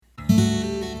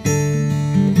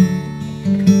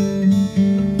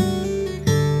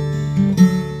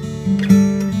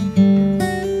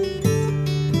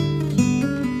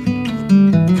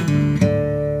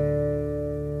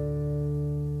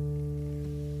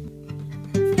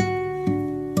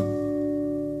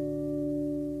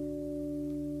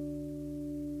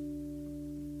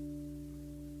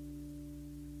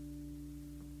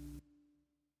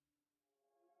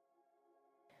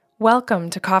Welcome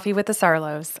to Coffee with the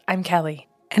Sarlos. I'm Kelly.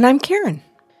 And I'm Karen.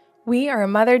 We are a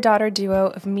mother-daughter duo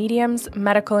of mediums,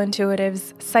 medical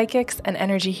intuitives, psychics, and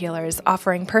energy healers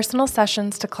offering personal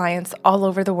sessions to clients all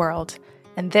over the world.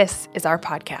 And this is our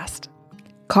podcast.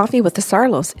 Coffee with the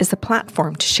Sarlos is a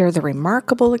platform to share the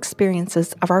remarkable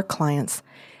experiences of our clients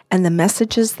and the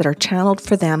messages that are channeled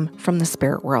for them from the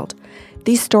spirit world.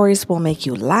 These stories will make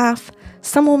you laugh,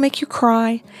 some will make you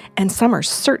cry, and some are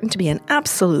certain to be an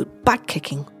absolute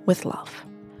butt-kicking with love.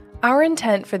 Our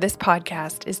intent for this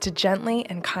podcast is to gently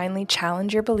and kindly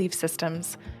challenge your belief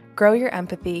systems, grow your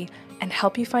empathy, and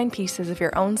help you find pieces of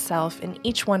your own self in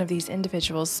each one of these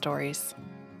individuals' stories.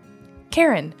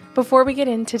 Karen, before we get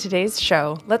into today's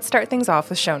show, let's start things off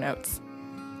with show notes.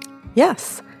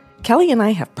 Yes, Kelly and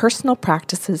I have personal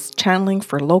practices channeling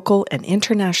for local and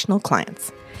international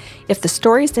clients. If the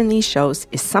stories in these shows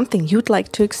is something you'd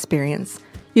like to experience,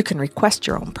 you can request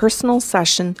your own personal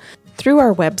session through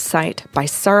our website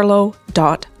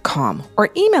bysarlo.com or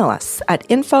email us at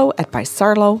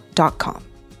info@bysarlo.com.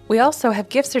 We also have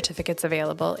gift certificates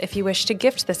available if you wish to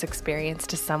gift this experience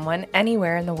to someone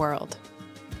anywhere in the world.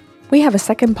 We have a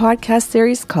second podcast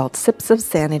series called Sips of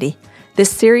Sanity.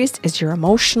 This series is your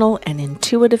emotional and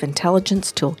intuitive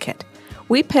intelligence toolkit.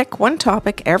 We pick one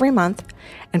topic every month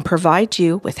and provide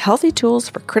you with healthy tools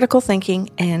for critical thinking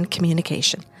and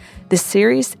communication. This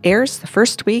series airs the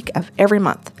first week of every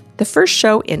month. The first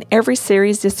show in every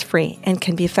series is free and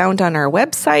can be found on our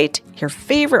website, your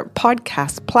favorite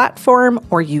podcast platform,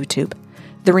 or YouTube.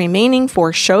 The remaining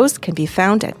 4 shows can be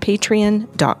found at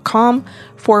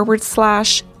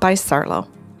patreon.com/bysarlo.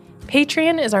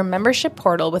 Patreon is our membership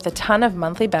portal with a ton of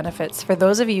monthly benefits for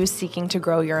those of you seeking to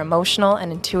grow your emotional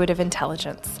and intuitive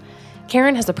intelligence.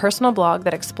 Karen has a personal blog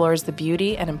that explores the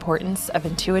beauty and importance of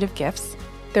intuitive gifts.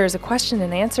 There is a question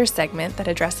and answer segment that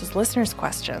addresses listeners'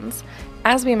 questions.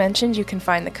 As we mentioned, you can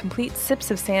find the complete Sips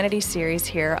of Sanity series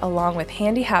here, along with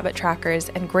handy habit trackers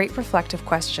and great reflective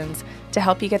questions to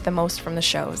help you get the most from the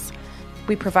shows.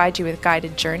 We provide you with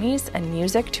guided journeys and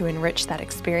music to enrich that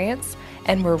experience,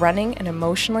 and we're running an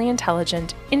emotionally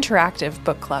intelligent, interactive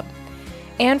book club.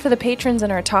 And for the patrons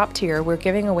in our top tier, we're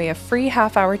giving away a free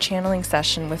half-hour channeling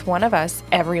session with one of us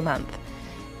every month.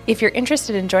 If you're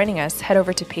interested in joining us, head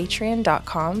over to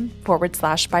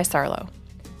patreon.com/bysarlo.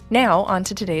 Now, on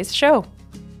to today's show.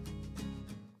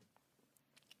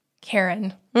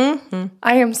 Karen, I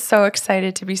am so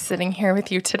excited to be sitting here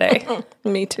with you today.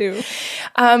 Me too.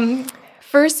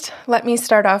 First, let me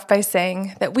start off by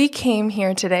saying that we came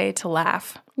here today to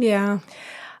laugh. Yeah.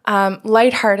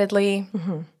 Lightheartedly,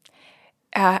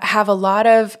 have a lot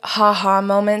of ha-ha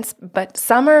moments, but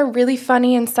some are really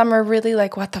funny and some are really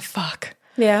like, what the fuck?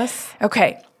 Yes.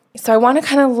 Okay, so I want to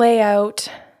kind of lay out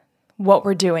what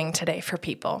we're doing today for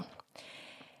people.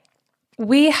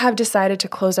 We have decided to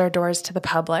close our doors to the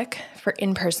public for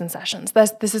in-person sessions.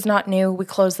 This is not new. We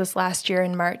closed this last year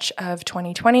in March of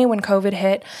 2020 when COVID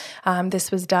hit.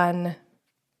 This was done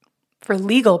for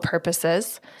legal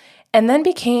purposes and then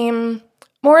became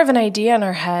more of an idea in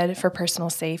our head for personal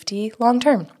safety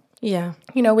long-term. Yeah.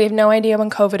 You know, we have no idea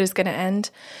when COVID is going to end.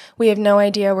 We have no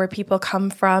idea where people come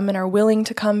from and are willing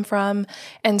to come from.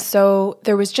 And so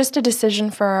there was just a decision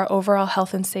for our overall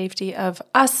health and safety of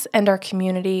us and our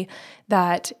community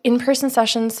that in-person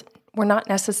sessions were not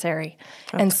necessary.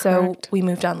 That's so correct. we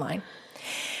moved online.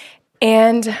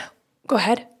 And go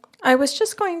ahead. I was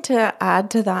just going to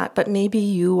add to that, but maybe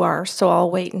you are, so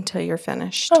I'll wait until you're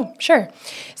finished. Oh, sure.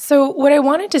 So what I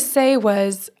wanted to say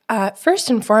was, first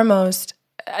and foremost,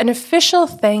 an official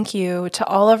thank you to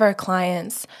all of our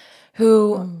clients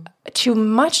who,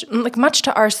 much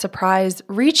to our surprise,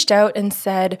 reached out and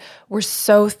said, "We're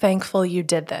so thankful you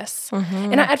did this."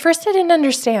 And at first I didn't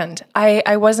understand. We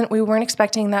weren't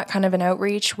expecting that kind of an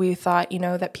outreach. We thought,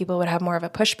 that people would have more of a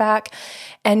pushback.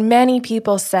 And many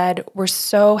people said, "We're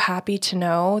so happy to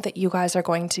know that you guys are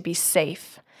going to be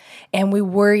safe. And we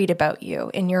worried about you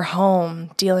in your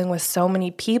home, dealing with so many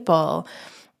people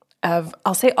of,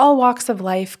 I'll say, all walks of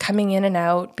life, coming in and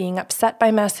out, being upset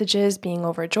by messages, being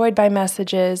overjoyed by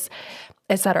messages,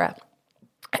 etc."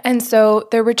 And so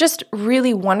there were just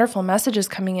really wonderful messages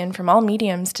coming in from all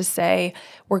mediums to say,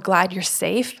 "We're glad you're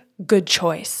safe. Good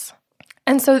choice."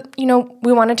 And so,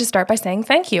 we wanted to start by saying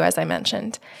thank you, as I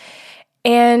mentioned.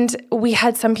 And we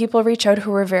had some people reach out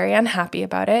who were very unhappy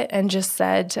about it and just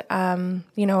said,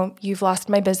 "You've lost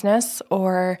my business,"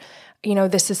 or,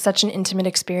 "This is such an intimate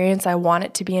experience. I want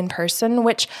it to be in person,"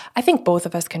 which I think both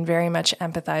of us can very much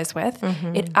empathize with.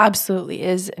 It absolutely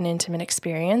is an intimate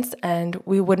experience, and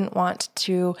we wouldn't want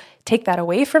to take that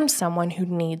away from someone who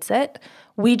needs it.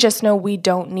 We just know we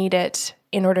don't need it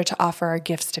in order to offer our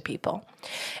gifts to people.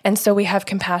 And so we have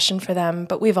compassion for them,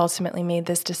 but we've ultimately made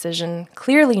this decision,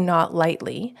 clearly not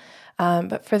lightly,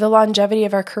 but for the longevity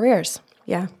of our careers.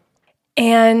 Yeah.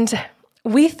 And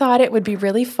we thought it would be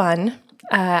really fun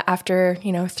after,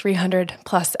 300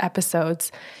 plus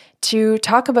episodes to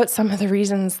talk about some of the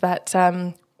reasons that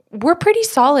we're pretty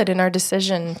solid in our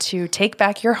decision to take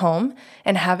back your home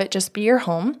and have it just be your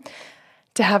home,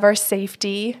 to have our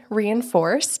safety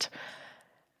reinforced,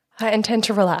 and tend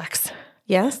to relax.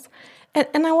 Yes.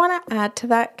 And I want to add to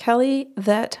that, Kelly,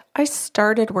 that I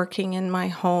started working in my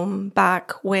home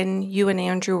back when you and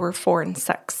Andrew were 4 and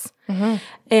 6,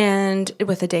 and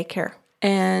with a daycare.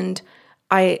 And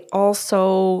I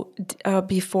also,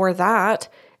 before that,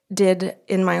 did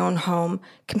in my own home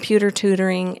computer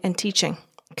tutoring and teaching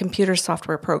computer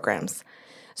software programs.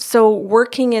 So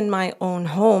working in my own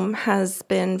home has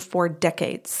been for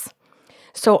decades.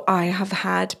 So I have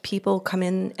had people come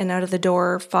in and out of the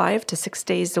door 5 to 6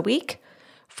 days a week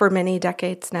for many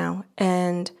decades now.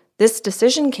 And this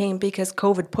decision came because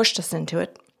COVID pushed us into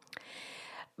it.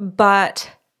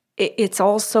 But it's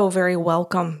also very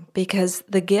welcome because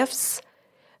the gifts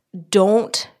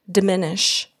don't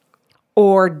diminish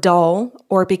or dull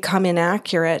or become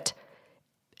inaccurate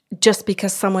just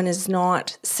because someone is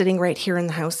not sitting right here in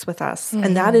the house with us.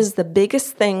 And that is the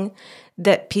biggest thing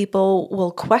that people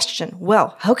will question.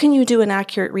 Well, how can you do an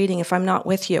accurate reading if I'm not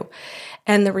with you?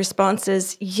 And the response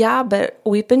is, yeah, but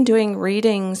we've been doing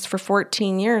readings for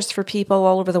 14 years for people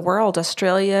all over the world,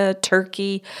 Australia,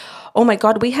 Turkey. Oh my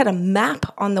God, we had a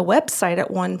map on the website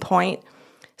at one point,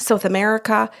 South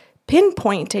America,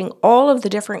 pinpointing all of the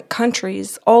different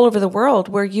countries all over the world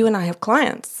where you and I have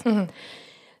clients.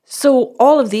 So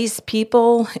all of these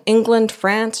people, England,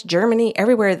 France, Germany,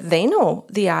 everywhere, they know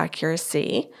the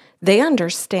accuracy. They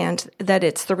understand that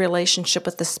it's the relationship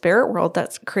with the spirit world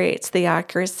that creates the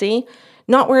accuracy,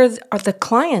 not where the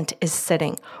client is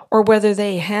sitting or whether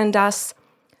they hand us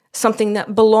something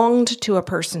that belonged to a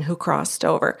person who crossed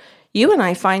over. You and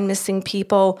I find missing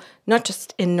people, not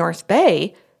just in North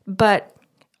Bay, but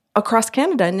across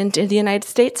Canada and into the United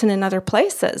States and in other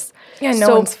places. Yeah,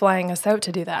 no one's flying us out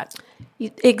to do that.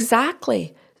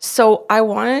 Exactly. So I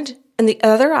wanted, and the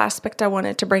other aspect I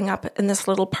wanted to bring up in this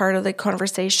little part of the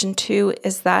conversation too,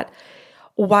 is that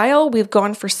while we've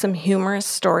gone for some humorous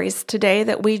stories today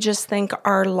that we just think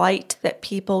are light, that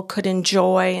people could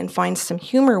enjoy and find some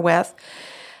humor with,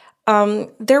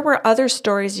 there were other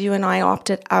stories you and I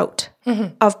opted out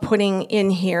of putting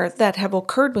in here that have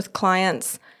occurred with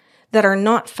clients that are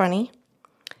not funny,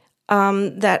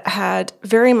 that had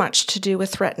very much to do with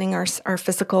threatening our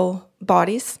physical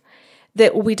bodies,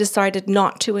 that we decided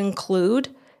not to include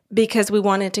because we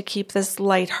wanted to keep this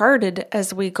lighthearted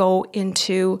as we go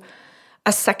into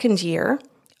a second year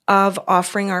of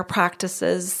offering our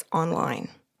practices online.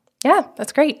 Yeah,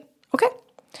 that's great.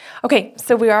 Okay,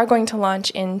 so we are going to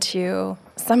launch into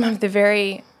some of the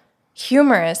very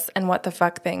humorous and what the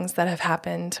fuck things that have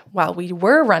happened while we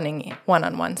were running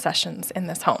one-on-one sessions in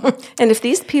this home. And if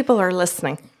these people are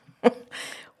listening,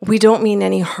 we don't mean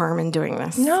any harm in doing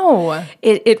this. No.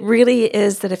 It really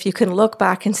is that if you can look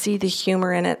back and see the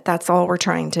humor in it, that's all we're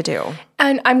trying to do.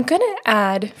 And I'm going to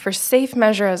add, for safe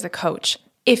measure as a coach,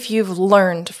 if you've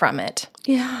learned from it,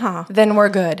 then we're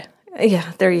good.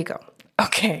 Yeah, there you go.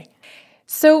 Okay.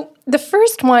 So the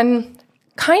first one,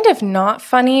 kind of not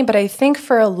funny, but I think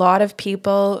for a lot of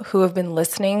people who have been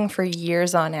listening for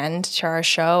years on end to our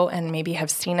show and maybe have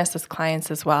seen us as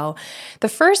clients as well, the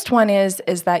first one is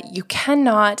that you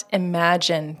cannot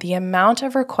imagine the amount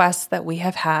of requests that we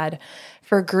have had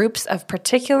for groups of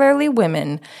particularly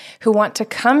women who want to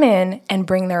come in and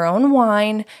bring their own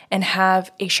wine and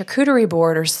have a charcuterie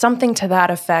board or something to that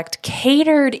effect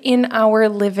catered in our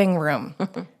living room.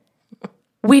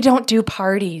 We don't do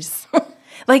parties.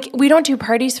 We don't do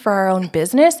parties for our own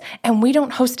business, and we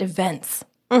don't host events.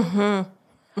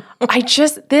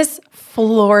 This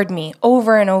floored me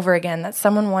over and over again that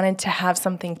someone wanted to have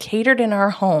something catered in our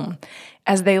home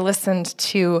as they listened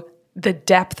to the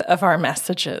depth of our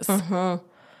messages. Okay,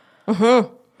 I'm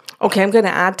going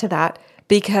to add to that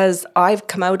because I've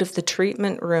come out of the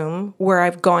treatment room where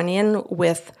I've gone in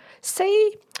with,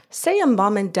 say a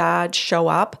mom and dad show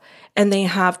up and they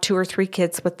have 2 or 3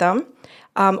 kids with them.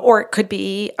 Or it could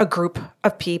be a group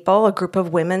of people, a group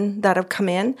of women that have come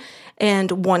in,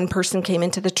 and one person came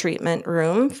into the treatment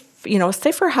room,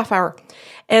 say for a half hour.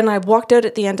 And I walked out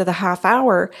at the end of the half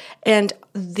hour, and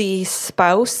the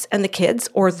spouse and the kids,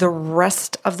 or the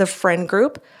rest of the friend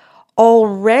group,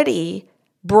 already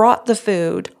brought the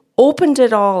food, opened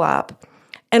it all up,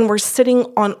 and were sitting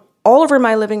on all over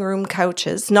my living room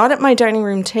couches, not at my dining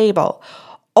room table,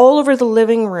 all over the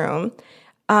living room,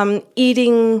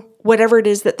 eating whatever it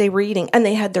is that they were eating. And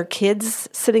they had their kids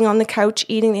sitting on the couch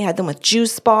eating. They had them with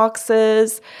juice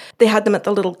boxes. They had them at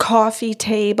the little coffee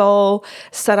table,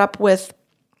 set up with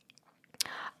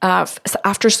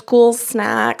after school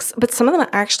snacks. But some of them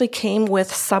actually came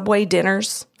with Subway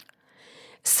dinners,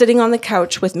 sitting on the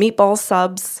couch with meatball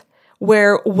subs,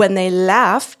 where when they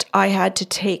left, I had to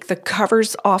take the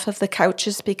covers off of the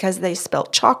couches because they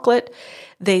spilt chocolate,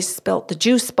 they spilt the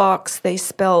juice box, they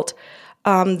spilt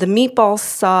the meatball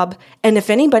sub. And if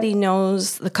anybody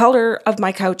knows the color of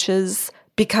my couches,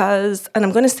 because I'm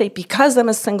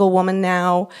a single woman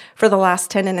now for the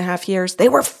last 10 and a half years, they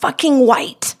were fucking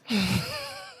white.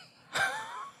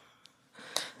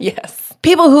 Yes.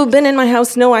 People who've been in my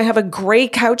house know I have a gray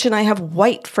couch and I have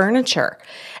white furniture.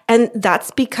 And that's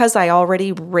because I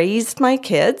already raised my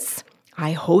kids.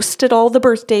 I hosted all the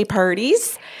birthday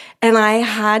parties and I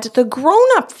had the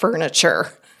grown-up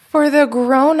furniture. For the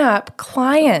grown-up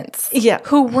clients Yeah.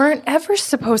 who weren't ever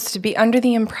supposed to be under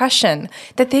the impression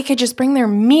that they could just bring their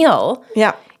meal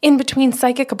Yeah. in between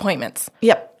psychic appointments.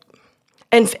 Yep.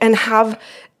 And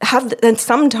and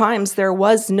sometimes there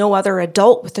was no other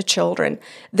adult with the children.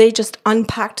 They just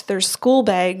unpacked their school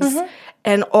bags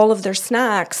and all of their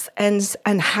snacks and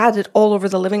had it all over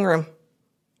the living room.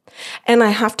 And I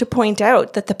have to point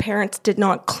out that the parents did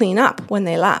not clean up when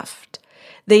they left.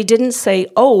 They didn't say,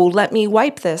 oh, let me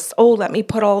wipe this. Oh, let me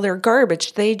put all their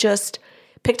garbage. They just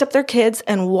picked up their kids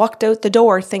and walked out the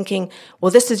door thinking,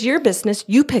 well, this is your business.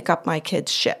 You pick up my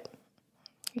kids' shit.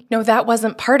 No, that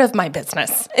wasn't part of my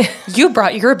business. You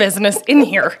brought your business in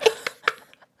here.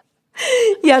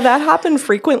 Yeah, that happened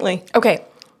frequently. Okay,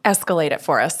 escalate it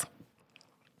for us.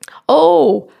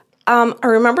 Oh, I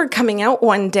remember coming out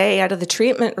one day out of the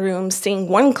treatment room, seeing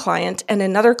one client, and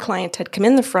another client had come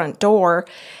in the front door,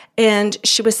 and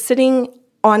she was sitting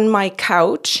on my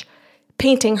couch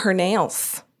painting her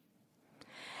nails.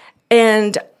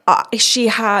 And she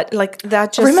had like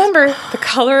that just... Remember the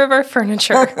color of our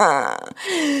furniture.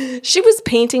 She was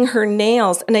painting her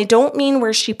nails, and I don't mean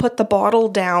where she put the bottle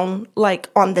down like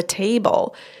on the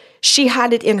table. She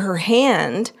had it in her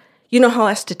hand. You know how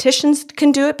estheticians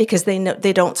can do it because they know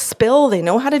they don't spill, they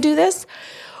know how to do this?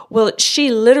 Well,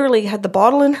 she literally had the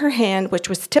bottle in her hand, which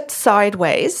was tipped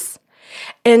sideways,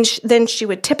 and then she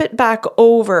would tip it back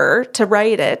over to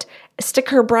write it, stick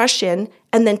her brush in,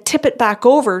 and then tip it back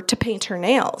over to paint her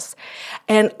nails.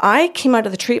 And I came out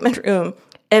of the treatment room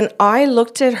and I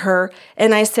looked at her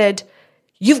and I said,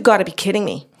 you've got to be kidding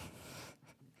me.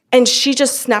 And she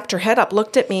just snapped her head up,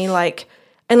 looked at me like,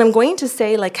 and I'm going to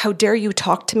say, like, how dare you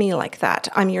talk to me like that?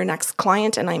 I'm your next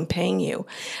client and I'm paying you.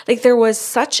 Like, there was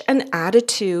such an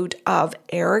attitude of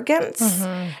arrogance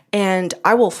and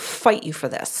I will fight you for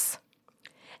this.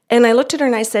 And I looked at her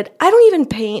and I said, I don't even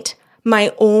paint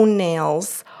my own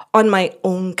nails on my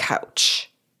own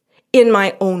couch, in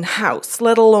my own house,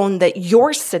 let alone that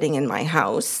you're sitting in my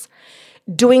house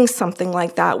doing something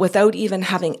like that without even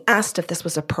having asked if this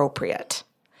was appropriate.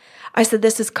 I said,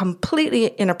 this is completely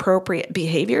inappropriate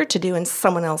behavior to do in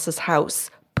someone else's house.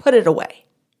 Put it away.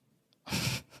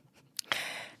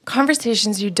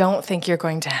 Conversations you don't think you're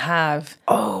going to have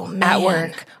at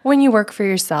work when you work for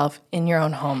yourself in your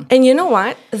own home. And you know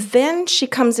what? Then she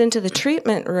comes into the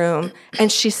treatment room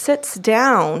and she sits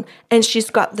down and she's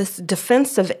got this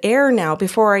defensive air now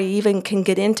before I even can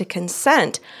get into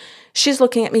consent. She's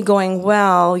looking at me going,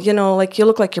 well, you know, like you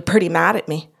look like you're pretty mad at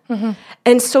me.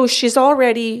 And so she's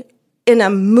already in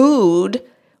a mood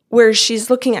where she's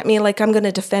looking at me like I'm going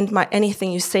to defend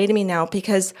anything you say to me now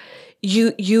because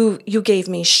you gave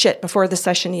me shit before the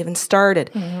session even started.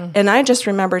 And I just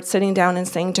remembered sitting down and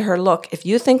saying to her, look, if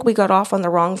you think we got off on the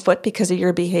wrong foot because of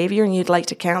your behavior and you'd like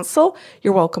to cancel,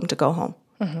 you're welcome to go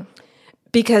home.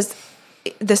 Because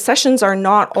the sessions are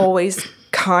not always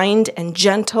kind and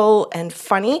gentle and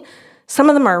funny. Some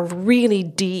of them are really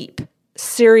deep,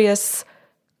 serious,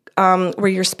 where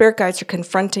your spirit guides are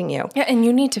confronting you. Yeah, and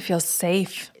you need to feel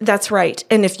safe. That's right.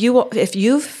 And if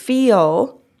you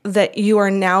feel that you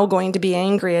are now going to be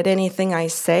angry at anything I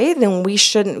say, then we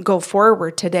shouldn't go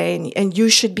forward today, and you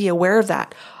should be aware of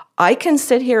that. I can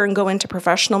sit here and go into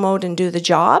professional mode and do the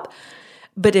job,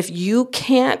 but if you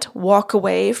can't walk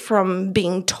away from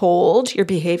being told your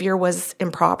behavior was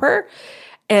improper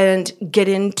and get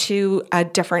into a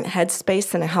different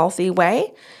headspace in a healthy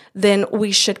way, then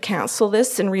we should cancel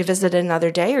this and revisit it another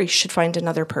day, or you should find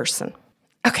another person.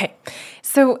 Okay,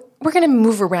 so we're going to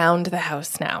move around the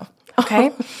house now,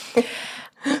 okay?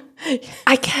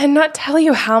 I cannot tell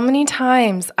you how many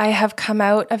times I have come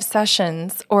out of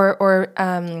sessions or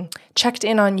checked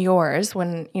in on yours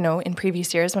when, in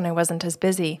previous years when I wasn't as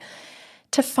busy,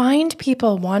 to find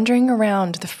people wandering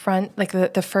around the front, like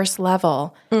the first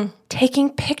level, taking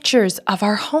pictures of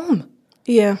our home.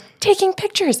 Yeah. Taking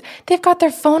pictures. They've got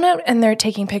their phone out and they're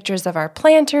taking pictures of our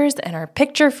planters and our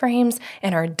picture frames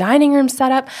and our dining room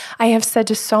setup. I have said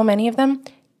to so many of them,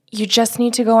 you just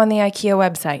need to go on the IKEA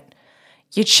website.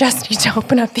 You just need to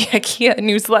open up the IKEA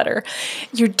newsletter.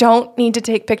 You don't need to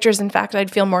take pictures. In fact,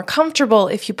 I'd feel more comfortable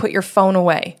if you put your phone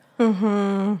away.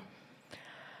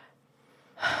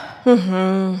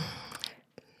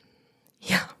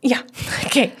 Yeah. Yeah.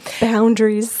 Okay.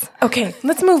 Boundaries. Okay.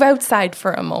 Let's move outside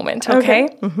for a moment.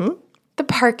 Okay. The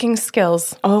parking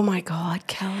skills. Oh my God,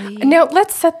 Kelly. Now,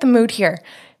 let's set the mood here.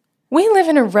 We live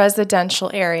in a residential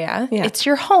area. Yeah. It's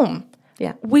your home.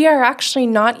 Yeah. We are actually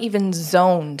not even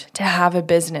zoned to have a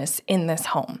business in this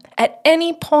home. At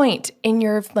any point in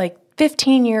your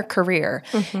 15-year career,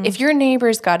 if your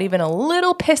neighbors got even a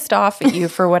little pissed off at you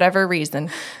for whatever reason,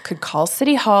 could call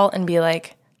City Hall and be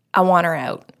like, I want her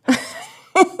out.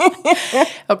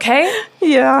 Okay?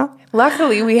 Yeah.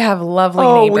 Luckily, we have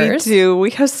lovely neighbors. We do.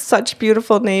 We have such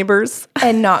beautiful neighbors.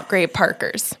 And not great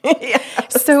parkers.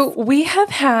 So we have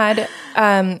had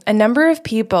a number of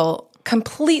people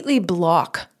completely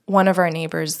block one of our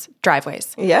neighbors'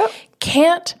 driveways. Yeah.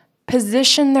 Can't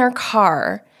position their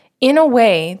car in a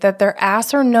way that their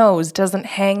ass or nose doesn't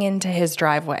hang into his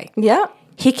driveway. Yeah.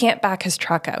 He can't back his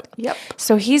truck out. Yep.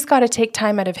 So he's got to take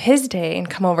time out of his day and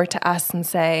come over to us and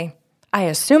say, I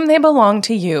assume they belong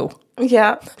to you.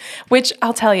 Yeah. Which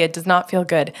I'll tell you, does not feel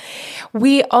good.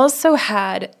 We also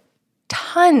had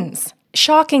tons,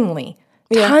 shockingly,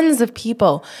 tons of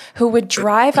people who would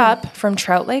drive up from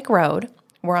Trout Lake Road.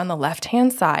 We're on the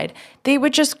left-hand side. They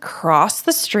would just cross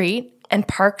the street and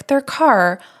park their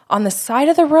car on the side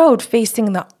of the road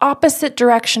facing the opposite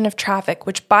direction of traffic,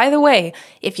 which, by the way,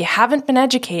 if you haven't been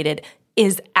educated,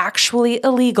 is actually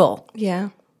illegal. Yeah.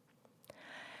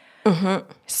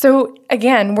 So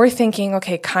again, we're thinking,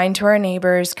 okay, kind to our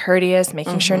neighbors, courteous,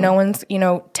 making sure no one's,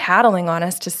 tattling on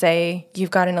us to say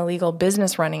you've got an illegal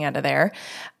business running out of there.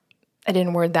 I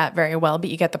didn't word that very well, but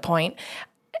you get the point.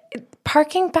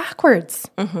 Parking backwards.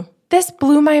 This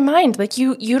blew my mind. Like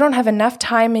you don't have enough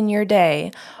time in your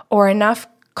day or enough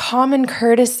common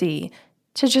courtesy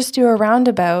to just do a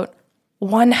roundabout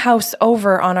one house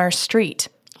over on our street.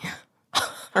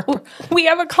 We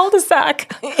have a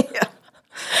cul-de-sac. Yeah.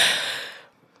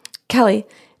 Kelly,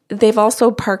 they've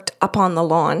also parked up on the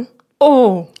lawn.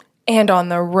 Oh, and on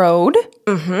the road.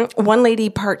 One lady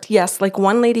parked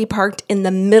in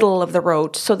the middle of the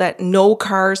road so that no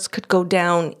cars could go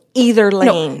down either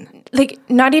lane. No, like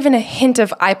not even a hint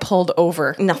of I pulled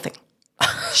over. Nothing.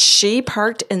 She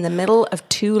parked in the middle of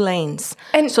two lanes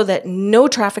And- so that no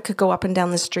traffic could go up and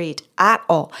down the street at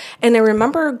all. And I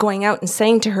remember going out and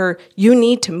saying to her, you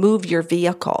need to move your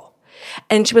vehicle.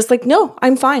 And she was like, no,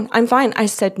 I'm fine. I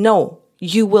said, no,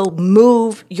 you will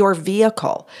move your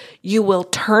vehicle. You will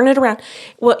turn it around.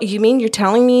 Well, you mean you're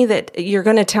telling me that you're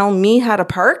going to tell me how to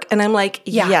park? And I'm like,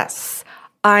 yes,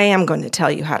 I am going to tell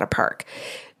you how to park.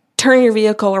 Turn your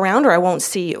vehicle around or I won't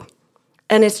see you.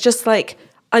 And it's just like,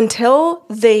 until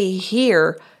they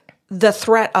hear the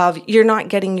threat of you're not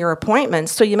getting your appointment,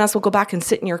 so you might as well go back and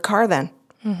sit in your car then.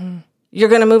 You're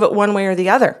going to move it one way or the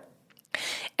other.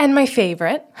 And my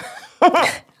favorite,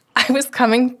 I was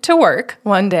coming to work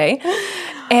one day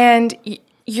and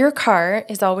your car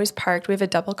is always parked. We have a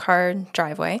double car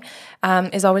driveway,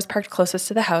 is always parked closest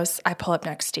to the house. I pull up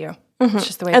next to you. It's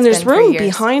just the way it's been for years. And there's room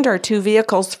behind our two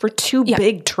vehicles for two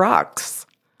big trucks.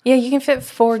 Yeah, you can fit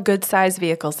 4 good-sized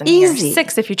vehicles in Easy. here.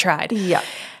 6 if you tried. Yeah.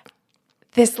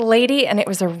 This lady, and it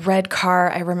was a red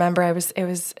car. I remember it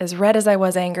was as red as I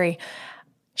was angry.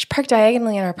 She parked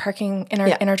diagonally in our parking in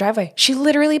our driveway. She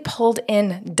literally pulled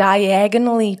in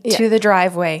diagonally to the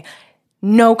driveway.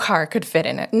 No car could fit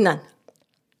in it. None.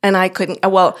 And I couldn't,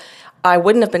 well, I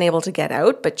wouldn't have been able to get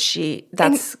out, but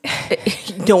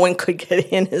no one could get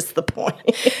in is the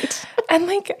point. And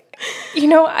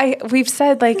we've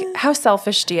said how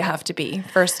selfish do you have to be,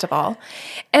 first of all?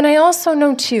 And I also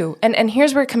know too, and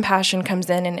here's where compassion comes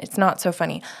in and it's not so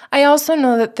funny. I also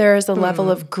know that there is a level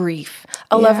of grief,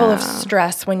 a level of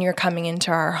stress when you're coming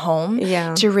into our home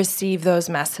to receive those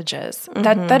messages.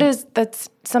 That's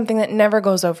something that never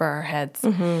goes over our heads.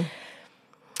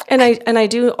 And I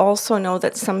do also know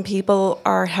that some people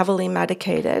are heavily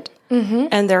medicated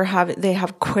and they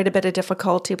have quite a bit of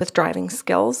difficulty with driving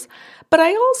skills. But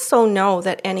I also know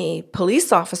that any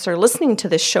police officer listening to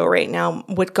this show right now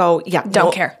would go,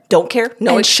 don't care, no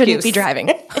and excuse. Shouldn't be driving.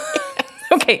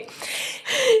 Okay,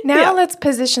 now let's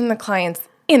position the clients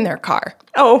in their car.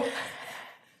 Oh,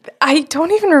 I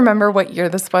don't even remember what year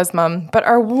this was, Mom, but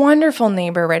our wonderful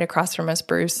neighbor right across from us,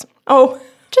 Bruce, Oh,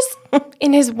 just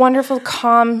in his wonderful,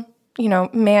 calm,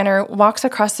 manner, walks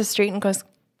across the street and goes,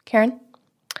 Karen,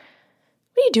 what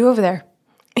do you do over there?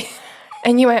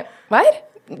 And you went, what?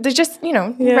 They're just,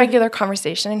 regular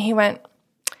conversation. And he went,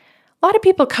 a lot of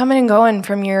people coming and going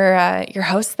from your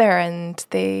house there, and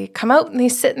they come out and they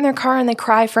sit in their car and they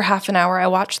cry for half an hour. I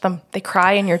watch them. They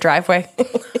cry in your driveway.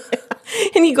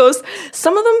 And he goes,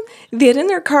 some of them, they get in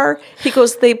their car. He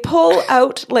goes, they pull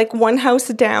out like one house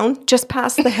down just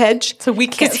past the hedge. So we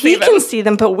can't see them. Because he can see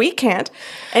them, but we can't.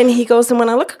 And he goes, and when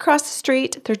I look across the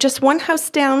street, they're just one house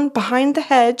down behind the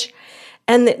hedge,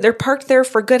 and they're parked there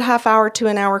for a good half hour to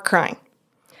an hour crying.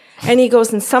 And he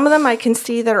goes, and some of them I can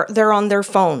see that they're on their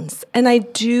phones. And I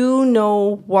do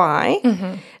know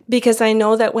why, because I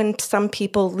know that when some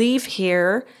people leave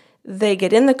here, they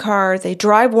get in the car, they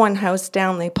drive one house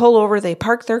down, they pull over, they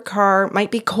park their car. It might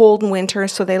be cold in winter,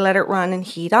 so they let it run and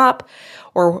heat up,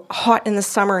 or hot in the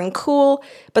summer and cool.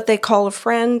 But they call a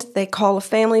friend, they call a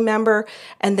family member,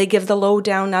 and they give the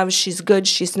lowdown of she's good,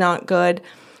 she's not good.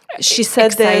 She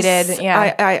said Excited, this,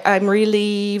 yeah. I'm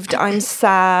relieved, I'm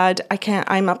sad,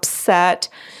 I'm upset.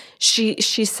 She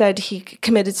said he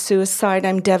committed suicide,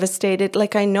 I'm devastated.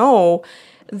 Like, I know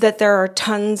that there are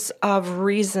tons of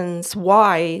reasons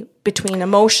why between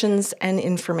emotions and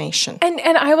information. And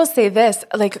I will say this,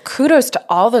 like, kudos to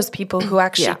all those people who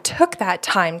actually took that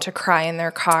time to cry in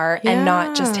their car and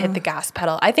not just hit the gas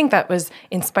pedal. I think that was,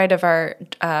 in spite of our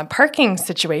parking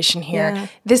situation here,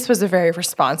 this was a very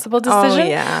responsible decision. Oh,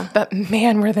 yeah. But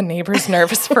man, were the neighbors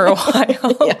nervous for a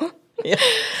while. Yeah.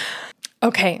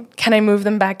 Okay, can I move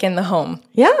them back in the home?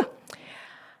 Yeah.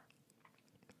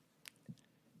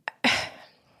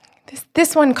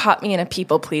 This one caught me in a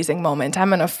people-pleasing moment. I'm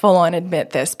going to full-on admit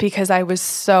this because I was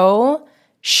so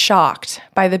shocked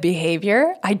by the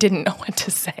behavior, I didn't know what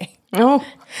to say. Oh.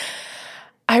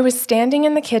 I was standing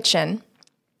in the kitchen,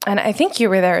 and I think you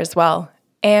were there as well.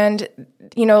 And,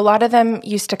 a lot of them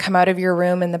used to come out of your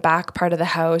room in the back part of the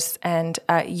house and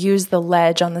use the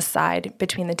ledge on the side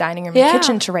between the dining room and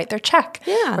kitchen to write their check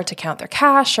or to count their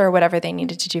cash or whatever they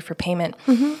needed to do for payment.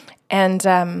 Mm-hmm.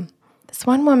 And this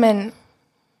one woman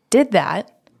did that,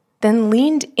 then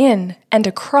leaned in and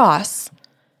across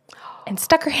and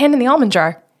stuck her hand in the almond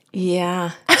jar.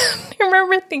 Yeah. I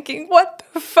remember thinking, what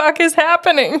the fuck is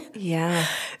happening? Yeah.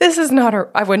 This is not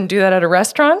I wouldn't do that at a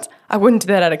restaurant. I wouldn't do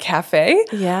that at a cafe.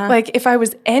 Yeah. Like, if I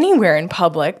was anywhere in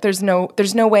public, there's no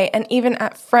way. And even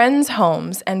at friends'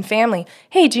 homes and family,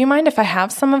 hey, do you mind if I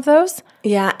have some of those?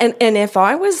 Yeah. And if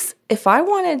I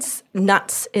wanted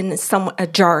nuts in a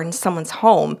jar in someone's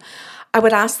home, I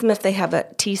would ask them if they have a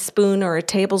teaspoon or a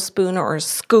tablespoon or a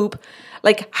scoop.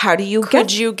 Like, how do you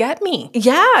Could you get me?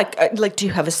 Yeah. Like, do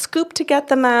you have a scoop to get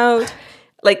them out?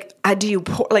 Like, do you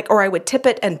pour, or I would tip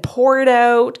it and pour it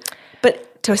out.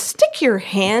 But to stick your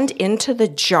hand into the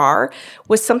jar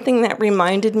was something that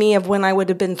reminded me of when I would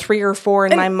have been 3 or 4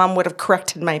 and my mom would have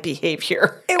corrected my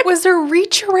behavior. It was a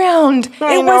reach around.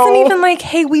 It wasn't even like,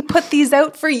 hey, we put these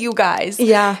out for you guys.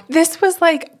 Yeah. This was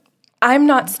like, I'm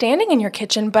not standing in your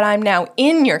kitchen, but I'm now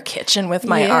in your kitchen with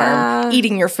my arm,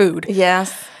 eating your food.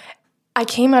 Yes. I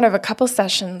came out of a couple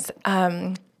sessions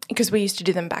because we used to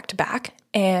do them back to back.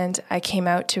 And I came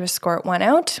out to escort one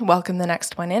out, welcome the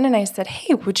next one in. And I said,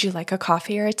 hey, would you like a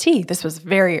coffee or a tea? This was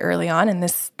very early on, and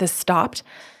this stopped.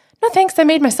 No, thanks. I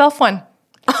made myself one.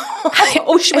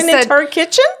 She went into our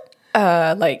kitchen?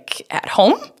 Like at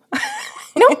home?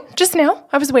 No, just now.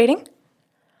 I was waiting.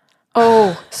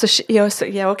 Oh,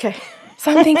 okay.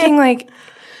 So I'm thinking, like,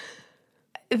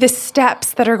 the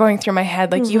steps that are going through my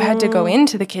head, like, you had to go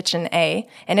into the kitchen, and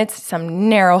it's some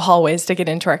narrow hallways to get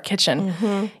into our kitchen.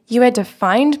 Mm-hmm. You had to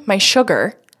find my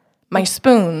sugar, my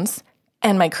spoons,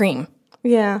 and my cream.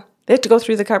 Yeah. They have to go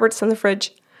through the cupboards and the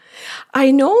fridge. I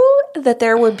know that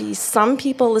there would be some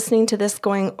people listening to this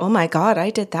going, oh my God, I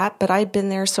did that, but I've been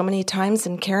there so many times,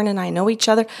 and Karen and I know each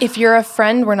other. If you're a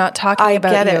friend, we're not talking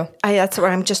about you. That's what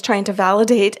I'm just trying to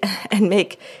validate and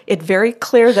make it very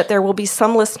clear that there will be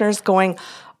some listeners going,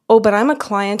 oh, but I'm a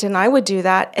client and I would do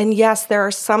that. And yes, there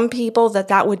are some people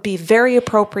that would be very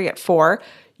appropriate for.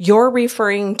 You're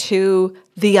referring to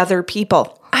the other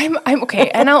people. I'm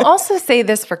okay. And I'll also say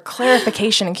this for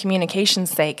clarification and communication's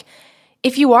sake.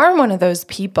 If you are one of those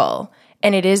people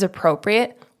and it is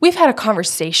appropriate, we've had a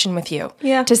conversation with you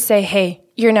to say, hey,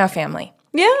 you're now family.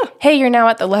 Yeah. Hey, you're now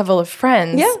at the level of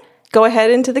friends. Yeah. Go ahead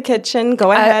into the kitchen.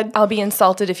 Go ahead. I'll be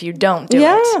insulted if you don't do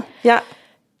it. Yeah.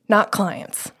 Not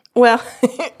clients. Well,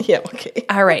 yeah, okay.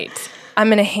 All right. I'm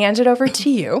going to hand it over to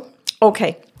you.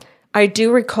 Okay. I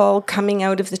do recall coming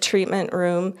out of the treatment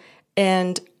room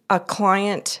and a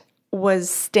client was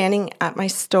standing at my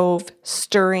stove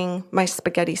stirring my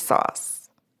spaghetti sauce.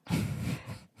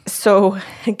 So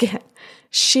again,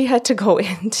 she had to go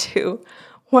into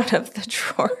one of the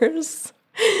drawers,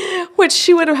 which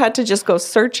she would have had to just go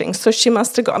searching. So she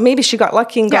must have gone, maybe she got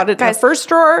lucky and got it in the first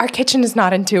drawer. Our kitchen is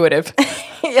not intuitive.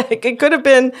 Yeah, it could have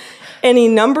been any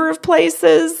number of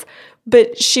places,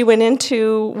 but she went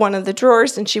into one of the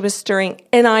drawers and she was stirring.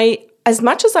 And as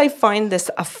much as I find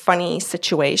this a funny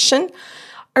situation,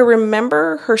 I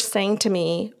remember her saying to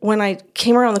me when I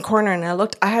came around the corner and I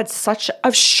looked, I had such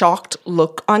a shocked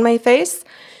look on my face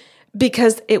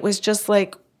because it was just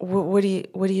like, what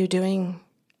are you doing?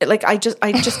 Like, I just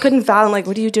couldn't fathom, like,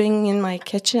 what are you doing in my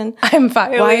kitchen? I'm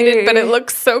violated, but it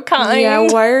looks so kind.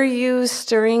 Yeah, why are you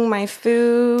stirring my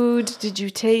food? Did you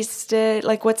taste it?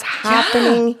 Like, what's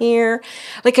happening here?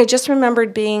 Like, I just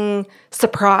remembered being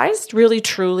surprised, really,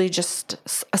 truly just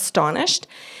astonished.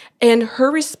 And her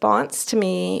response to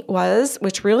me was,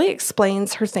 which really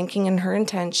explains her thinking and her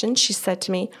intention, she said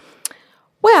to me,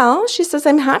 well, she says,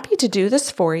 I'm happy to do this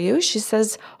for you. She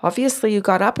says, obviously you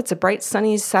got up. It's a bright,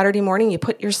 sunny Saturday morning. You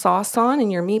put your sauce on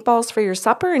and your meatballs for your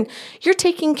supper and you're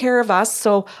taking care of us.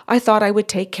 So I thought I would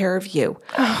take care of you.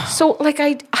 So like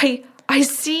I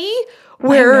see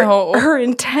where her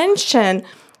intention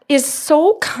is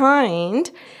so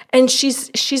kind. And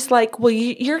she's like, well,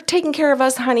 you're taking care of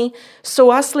us, honey. So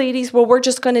us ladies, well, we're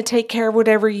just going to take care of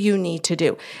whatever you need to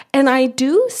do. And I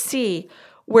do see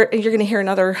where you're going to hear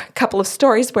another couple of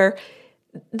stories where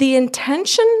the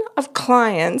intention of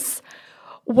clients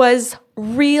was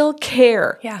real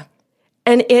care. Yeah.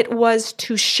 And it was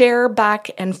to share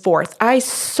back and forth. I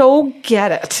so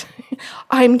get it.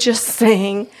 I'm just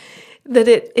saying that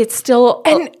it's still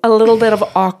a little bit of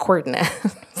awkwardness.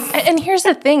 And here's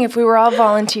the thing, if we were all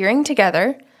volunteering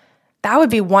together, that would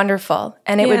be wonderful,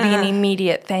 and it would be an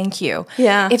immediate thank you.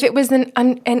 Yeah. If it was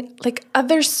like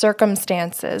other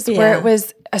circumstances where it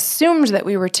was assumed that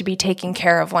we were to be taking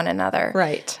care of one another.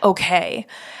 Right. Okay.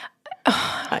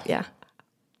 Yeah.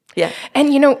 Yeah.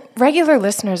 And regular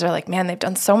listeners are like, man, they've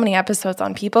done so many episodes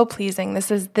on people pleasing.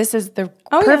 This is the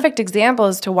perfect example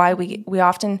as to why we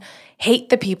often hate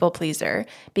the people pleaser,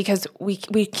 because we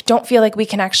don't feel like we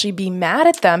can actually be mad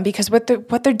at them because what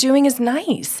they're doing is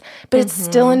nice, but it's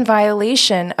still in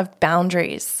violation of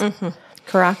boundaries. Mm-hmm.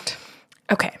 Correct.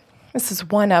 Okay. This is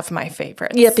one of my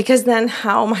favorites. Yeah, because then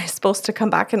how am I supposed to come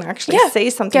back and actually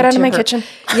say something Get out to of my her? kitchen.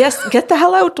 Yes, get the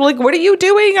hell out. Like, what are you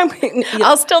doing?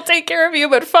 I'll still take care of you,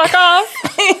 but fuck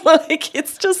off. Like,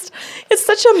 it's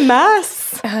such a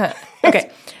mess.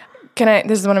 Okay.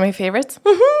 This is one of my favorites.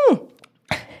 Mm-hmm.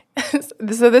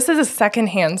 So this is a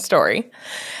secondhand story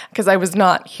because I was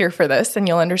not here for this, and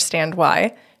you'll understand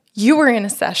why. You were in a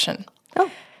session. Oh.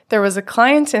 There was a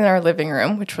client in our living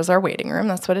room, which was our waiting room.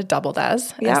 That's what it doubled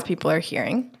as people are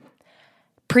hearing.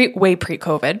 Way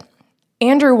pre-COVID.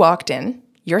 Andrew walked in,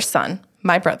 your son,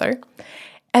 my brother,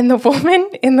 and the woman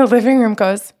in the living room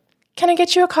goes, "Can I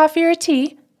get you a coffee or a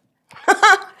tea?"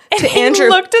 And Andrew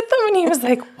looked at them and he was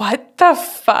like, "What the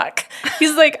fuck?"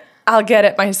 He's like, "I'll get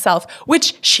it myself,"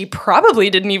 which she probably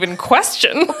didn't even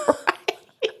question.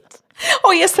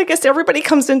 Oh, yes, I guess everybody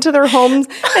comes into their homes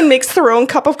and makes their own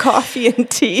cup of coffee and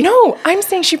tea. No, I'm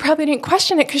saying she probably didn't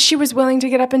question it because she was willing to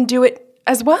get up and do it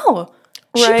as well.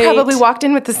 Right. She probably walked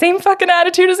in with the same fucking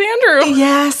attitude as Andrew.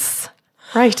 Yes.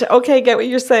 Right. Okay, get what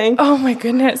you're saying. Oh, my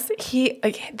goodness.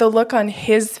 The look on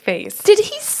his face. Did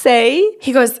he say?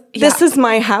 He goes, "This is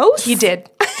my house"? He did.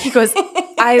 He goes,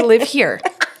 "I live here.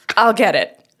 I'll get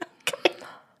it." Okay.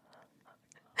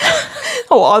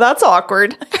 Oh, that's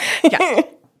awkward. Yeah.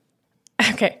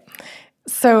 Okay,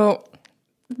 so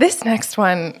this next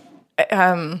one,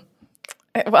 there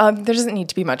doesn't need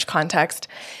to be much context.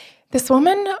 This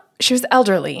woman, she was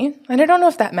elderly, and I don't know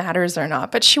if that matters or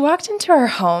not, but she walked into our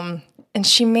home and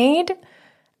she made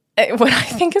what I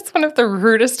think is one of the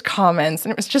rudest comments,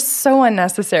 and it was just so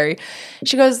unnecessary.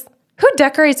 She goes, "Who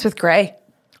decorates with gray?"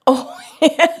 Oh,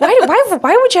 yeah.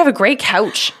 Why would you have a gray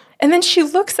couch? And then she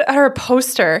looks at her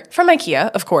poster from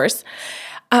IKEA, of course,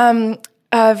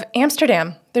 of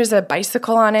Amsterdam. There's a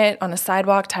bicycle on it on a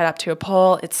sidewalk tied up to a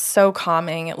pole. It's so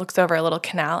calming. It looks over a little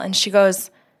canal. And she goes,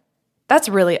 "That's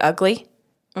really ugly.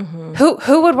 Mm-hmm.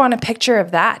 Who would want a picture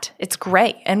of that? It's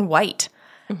gray and white."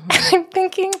 Mm-hmm. And I'm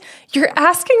thinking, you're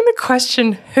asking the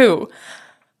question, who?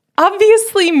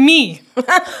 Obviously me. And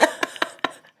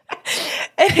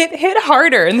it hit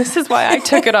harder. And this is why I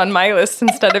took it on my list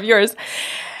instead of yours.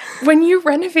 When you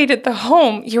renovated the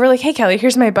home, you were like, "Hey, Kelly,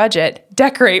 here's my budget.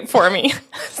 Decorate for me."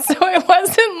 So it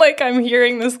wasn't like I'm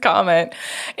hearing this comment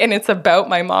and it's about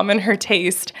my mom and her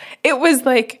taste. It was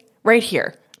like, right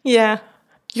here. Yeah.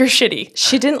 You're shitty.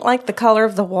 She didn't like the color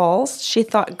of the walls. She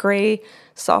thought gray,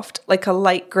 soft, like a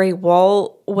light gray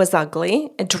wall was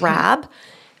ugly, a drab.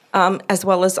 as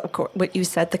well as, of course, what you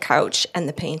said, the couch and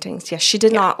the paintings. Yes, she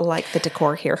did not like the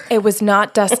decor here. It was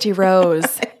not Dusty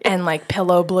Rose and like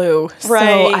pillow blue.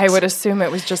 Right. So I would assume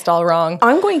it was just all wrong.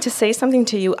 I'm going to say something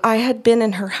to you. I had been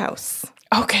in her house.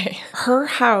 Okay. Her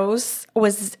house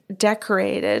was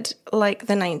decorated like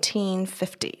the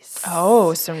 1950s.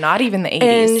 Oh, so not even the 80s.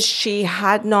 And she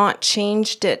had not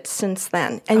changed it since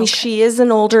then. And she is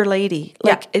an older lady,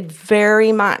 like it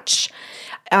very much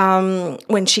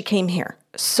when she came here.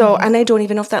 So, and I don't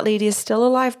even know if that lady is still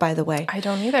alive, by the way. I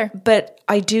don't either. But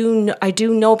I do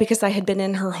know because I had been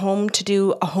in her home to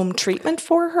do a home treatment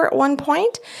for her at one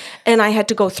point, and I had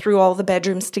to go through all the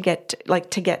bedrooms to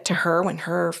get to her when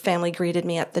her family greeted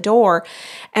me at the door,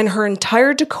 and her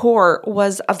entire decor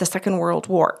was of the Second World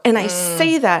War. And I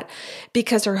say that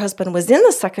because her husband was in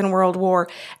the Second World War,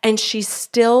 and she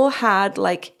still had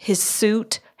like his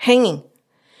suit hanging.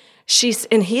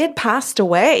 And he had passed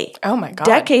away. Oh my God.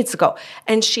 Decades ago.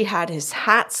 And she had his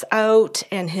hats out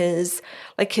and his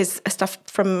stuff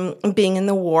from being in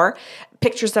the war,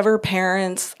 pictures of her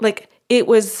parents. Like it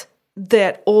was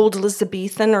that old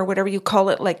Elizabethan or whatever you call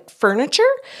it, like furniture,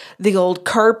 the old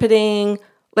carpeting,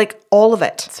 like all of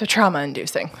it. So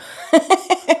trauma-inducing.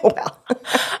 Well,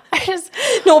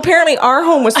 no, apparently our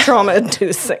home was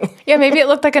trauma-inducing. Yeah, maybe it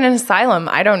looked like an asylum.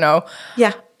 I don't know.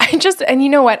 Yeah. And you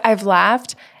know what? I've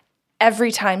laughed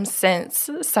every time since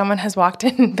someone has walked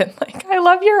in and been like, I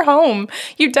love your home.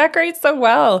 You decorate so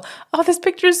well. Oh, this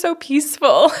picture is so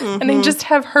peaceful. Mm-hmm. And I just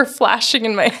have her flashing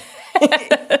in my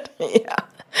head. Yeah.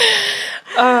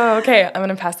 Oh, okay. I'm going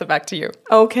to pass it back to you.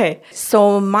 Okay.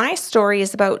 So my story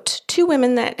is about two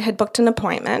women that had booked an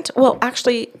appointment. Well,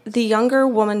 actually, the younger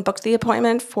woman booked the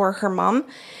appointment for her mom.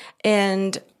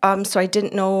 And so I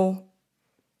didn't know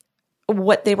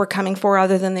what they were coming for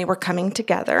other than they were coming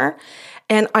together.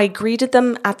 And I greeted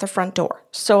them at the front door.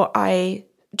 So I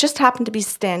just happened to be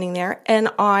standing there and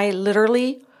I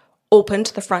literally opened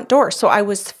the front door. So I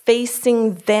was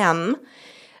facing them.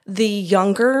 The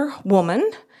younger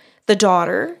woman, the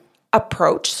daughter,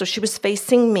 approached. So she was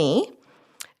facing me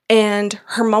and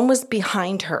her mom was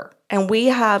behind her. And we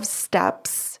have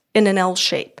steps in an L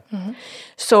shape. Mm-hmm.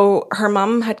 So her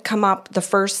mom had come up the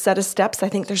first set of steps. I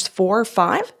think there's 4 or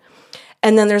 5.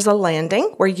 And then there's a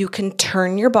landing where you can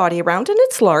turn your body around, and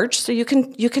it's large, so you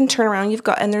can turn around.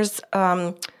 And there's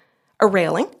a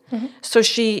railing. Mm-hmm. So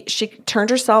she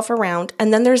turned herself around,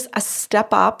 and then there's a step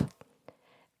up.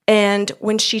 And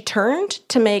when she turned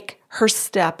to make her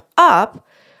step up,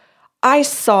 I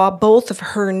saw both of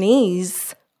her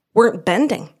knees weren't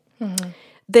bending. Mm-hmm.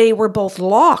 They were both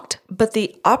locked, but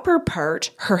the upper part,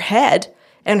 her head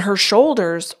and her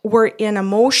shoulders, were in a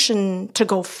motion to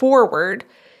go forward.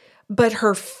 But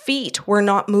her feet were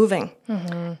not moving.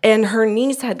 Mm-hmm. And her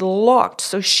knees had locked,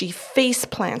 so she face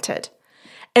planted.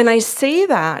 And I say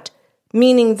that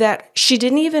meaning that she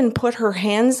didn't even put her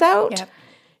hands out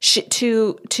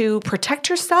to protect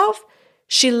herself.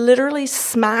 She literally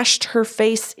smashed her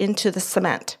face into the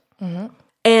cement. Mm-hmm.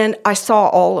 And I saw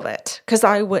all of it because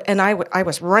I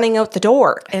was running out the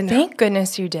door. And thank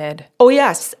goodness you did. Oh,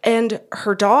 yes. And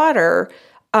her daughter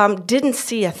didn't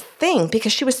see a thing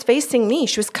because she was facing me.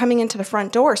 She was coming into the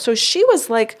front door. So she was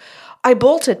like, I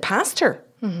bolted past her.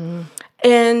 Mm-hmm.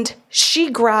 And she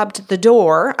grabbed the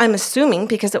door, I'm assuming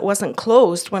because it wasn't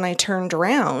closed when I turned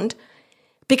around,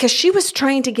 because she was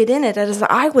trying to get in it as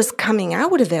I was coming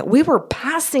out of it. We were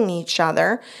passing each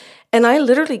other. And I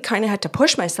literally kind of had to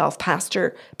push myself past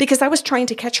her because I was trying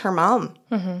to catch her mom.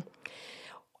 Mm-hmm.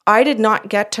 I did not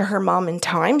get to her mom in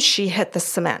time. She hit the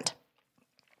cement.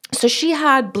 So she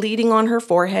had bleeding on her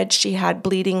forehead. She had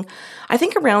bleeding, I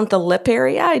think, around the lip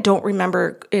area. I don't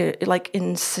remember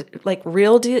in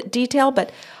real detail,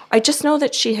 but I just know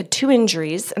that she had 2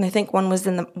 injuries, and I think one was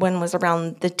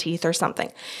around the teeth or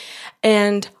something.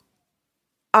 And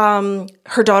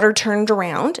her daughter turned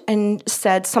around and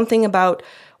said something about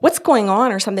what's going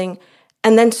on or something,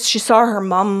 and then she saw her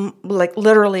mom like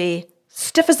literally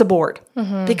stiff as a board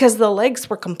because the legs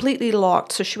were completely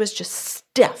locked. So she was just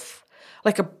stiff,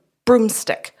 like a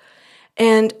broomstick.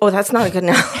 And, that's not a good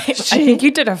analogy. I think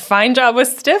you did a fine job with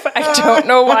stiff. I don't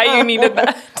know why you needed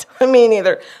that. Me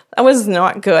neither. That was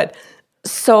not good.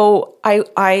 So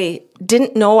I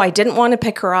didn't know. I didn't want to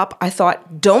pick her up. I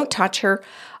thought, don't touch her.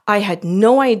 I had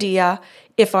no idea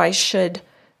if I should,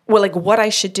 what I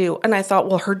should do. And I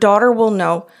thought, her daughter will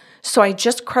know. So I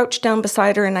just crouched down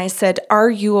beside her and I said, are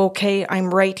you okay?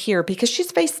 I'm right here, because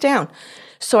she's face down.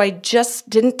 So I just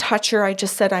didn't touch her. I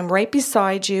just said, I'm right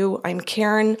beside you. I'm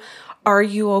Karen. Are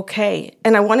you okay?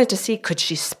 And I wanted to see, could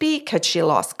she speak? Had she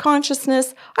lost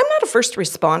consciousness? I'm not a first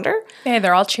responder. Hey,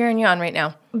 they're all cheering you on right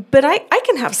now. But I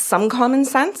can have some common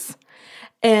sense.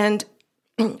 And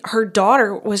her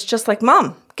daughter was just like,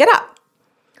 Mom, get up.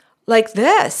 Like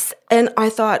this. And I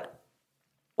thought,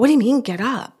 what do you mean get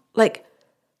up? Like,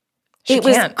 it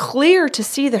was clear to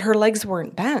see that her legs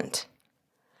weren't bent.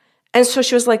 And so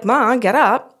she was like, Ma, get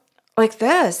up. Like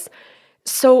this.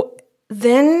 So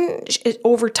then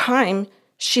over time,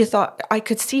 she thought I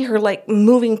could see her like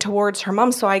moving towards her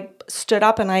mom. So I stood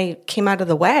up and I came out of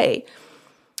the way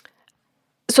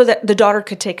so that the daughter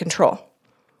could take control.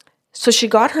 So she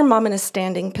got her mom in a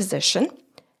standing position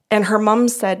and her mom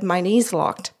said, my knee's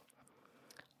locked.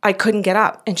 I couldn't get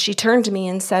up. And she turned to me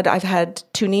and said, I've had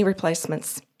 2 knee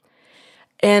replacements.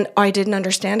 And I didn't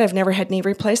understand. I've never had knee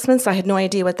replacements. I had no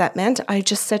idea what that meant. I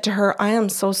just said to her, I am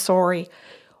so sorry.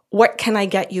 What can I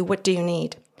get you? What do you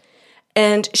need?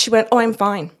 And she went, oh, I'm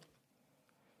fine.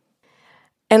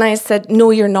 And I said, no,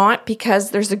 you're not,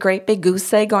 because there's a great big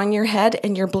goose egg on your head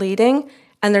and you're bleeding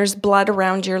and there's blood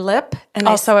around your lip. And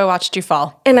also, I watched you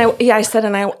fall. And I said,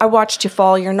 I watched you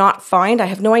fall. You're not fine. I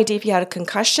have no idea if you had a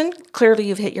concussion. Clearly,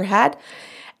 you've hit your head.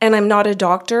 And I'm not a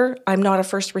doctor. I'm not a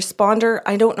first responder.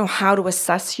 I don't know how to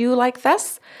assess you like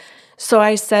this. So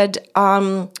I said,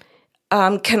 I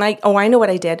know what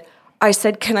I did. I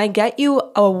said, can I get you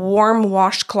a warm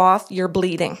washcloth? You're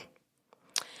bleeding.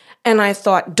 And I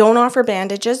thought, don't offer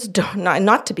bandages,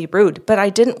 not to be rude, but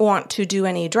I didn't want to do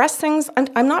any dressings.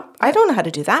 And I don't know how to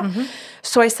do that. Mm-hmm.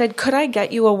 So I said, could I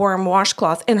get you a warm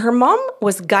washcloth? And her mom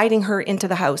was guiding her into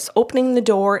the house, opening the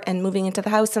door and moving into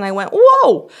the house. And I went,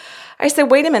 whoa. I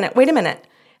said, wait a minute.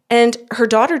 And her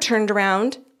daughter turned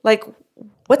around like,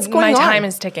 what's going on? My time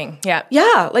is ticking. Yeah.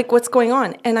 Yeah. Like, what's going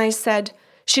on? And I said,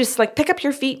 she was like, pick up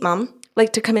your feet, Mom,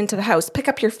 like to come into the house. Pick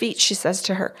up your feet, she says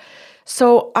to her.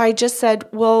 So I just said,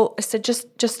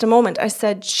 just a moment. I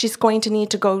said, she's going to need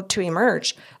to go to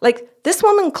Emerge. Like, this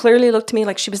woman clearly looked to me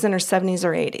like she was in her 70s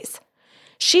or 80s.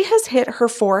 She has hit her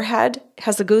forehead,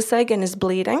 has a goose egg and is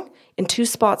bleeding in 2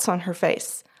 spots on her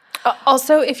face.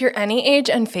 Also, if you're any age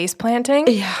and face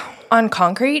planting on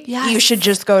concrete, you should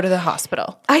just go to the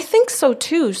hospital. I think so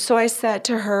too. So I said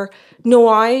to her, no,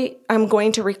 I am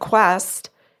going to request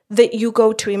that you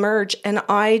go to Emerge, and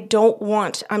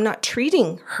I'm not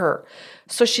treating her.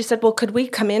 So she said, well, could we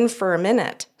come in for a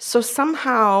minute? So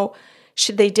somehow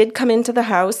they did come into the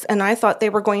house, and I thought they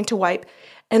were going to wipe.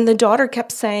 And the daughter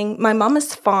kept saying, my mom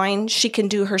is fine. She can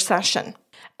do her session.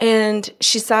 And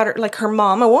she sat her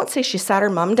mom, I won't say she sat her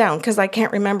mom down because I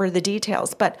can't remember the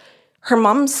details, but her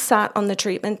mom sat on the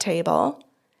treatment table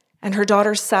and her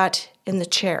daughter sat in the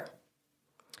chair.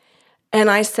 And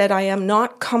I said, I am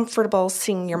not comfortable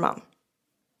seeing your mom.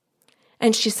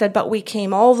 And she said, but we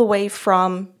came all the way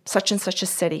from such and such a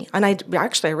city. And I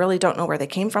really don't know where they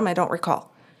came from. I don't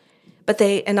recall. But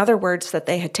in other words, that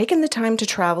they had taken the time to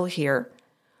travel here.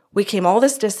 We came all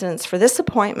this distance for this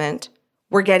appointment.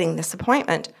 We're getting this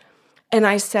appointment. And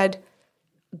I said,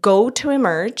 go to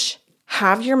Emerge,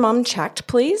 have your mom checked,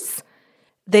 please.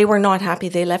 They were not happy.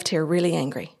 They left here really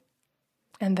angry.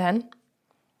 And then?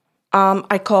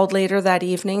 I called later that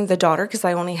evening, the daughter, because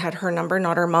I only had her number,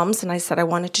 not her mom's. And I said I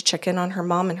wanted to check in on her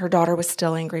mom, and her daughter was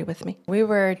still angry with me. We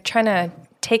were trying to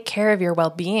take care of your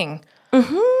well-being.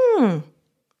 Mm-hmm.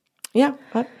 Yeah,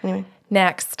 but anyway.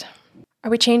 Next.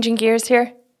 Are we changing gears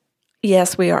here?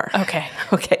 Yes, we are. Okay.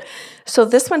 So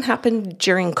this one happened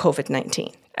during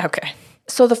COVID-19. Okay.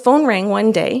 So the phone rang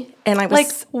one day, and I was... Like,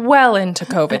 well into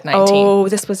COVID-19. Oh,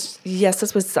 this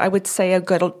was, I would say, a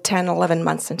good 10, 11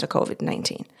 months into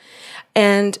COVID-19.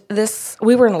 And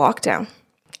we were in lockdown.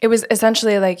 It was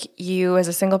essentially like you as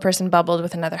a single person bubbled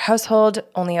with another household,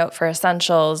 only out for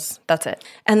essentials. That's it.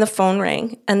 And the phone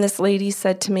rang, and this lady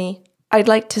said to me, I'd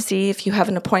like to see if you have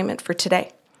an appointment for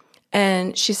today.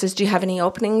 And she says, do you have any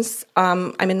openings?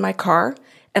 I'm in my car,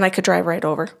 and I could drive right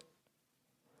over.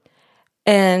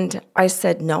 And I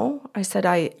said, no. I said,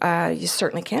 you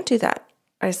certainly can't do that.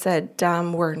 I said,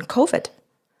 we're in COVID.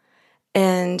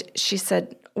 And she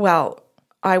said, well,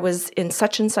 I was in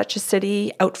such and such a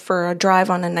city out for a drive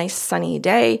on a nice sunny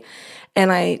day,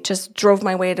 and I just drove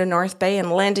my way to North Bay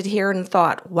and landed here and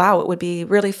thought, wow, it would be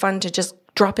really fun to just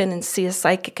drop in and see a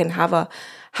psychic and have a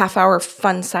half-hour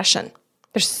fun session.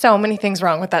 There's so many things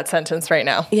wrong with that sentence right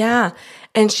now. Yeah.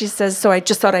 And she says, so I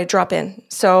just thought I'd drop in.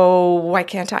 So why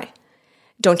can't I?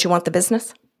 Don't you want the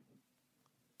business?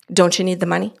 Don't you need the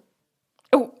money?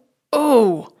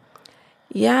 Oh.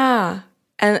 Yeah.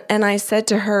 And I said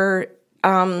to her,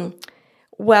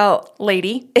 well,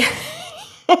 lady,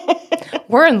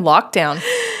 we're in lockdown.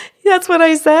 That's what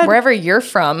I said. Wherever you're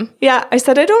from. Yeah. I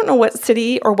said, I don't know what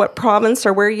city or what province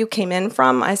or where you came in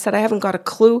from. I said, I haven't got a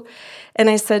clue. And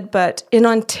I said, but in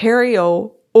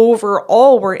Ontario,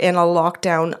 overall, we're in a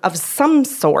lockdown of some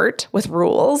sort with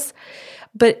rules.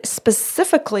 But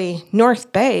specifically,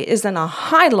 North Bay is in a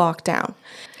high lockdown.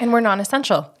 And we're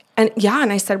non-essential. And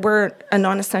I said, we're a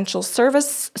non-essential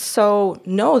service. So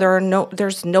no,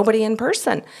 there's nobody in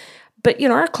person. But,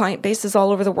 our client base is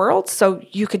all over the world. So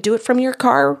you could do it from your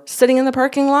car, sitting in the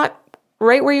parking lot,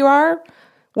 right where you are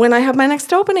when I have my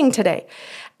next opening today.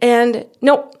 And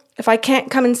no, if I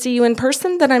can't come and see you in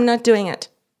person, then I'm not doing it.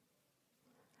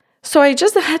 So I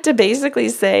just had to basically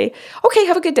say, okay,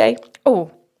 have a good day.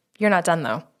 Oh, you're not done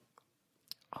though.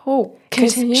 Oh,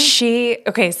 continue.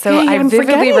 I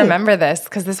vividly remember this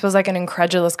because this was like an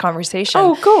incredulous conversation.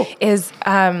 Oh, cool.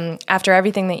 After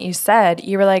everything that you said,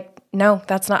 you were like, no,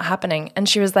 that's not happening. And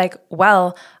she was like,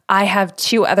 well, I have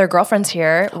 2 other girlfriends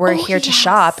here. We're here to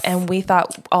shop. And we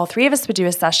thought all 3 of us would do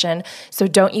a session. So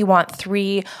don't you want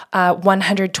 3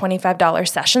 $125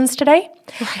 sessions today?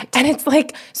 Right. And it's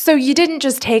like, so you didn't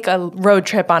just take a road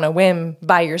trip on a whim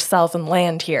by yourself and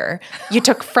land here. You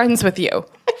took friends with you.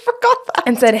 I forgot that.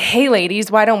 And said, hey, ladies,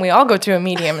 why don't we all go to a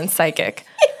medium and psychic?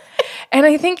 And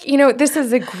I think, this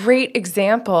is a great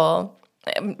example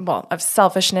of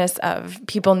selfishness, of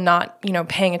people not,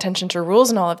 paying attention to rules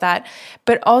and all of that,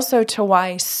 but also to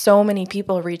why so many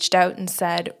people reached out and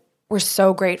said, we're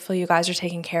so grateful you guys are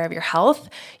taking care of your health.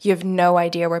 You have no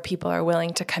idea where people are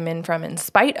willing to come in from in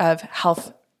spite of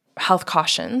health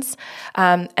cautions,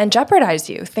 and jeopardize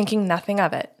you, thinking nothing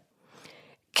of it.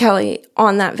 Kelly,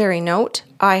 on that very note,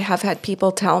 I have had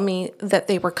people tell me that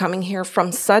they were coming here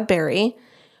from Sudbury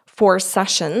for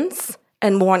sessions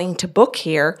and wanting to book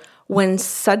here when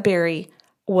Sudbury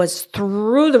was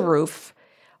through the roof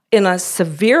in a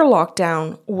severe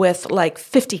lockdown with like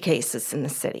 50 cases in the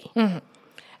city,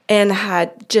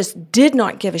 and did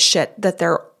not give a shit that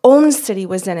their own city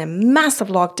was in a massive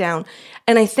lockdown.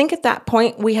 And I think at that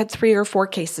point we had 3 or 4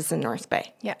 cases in North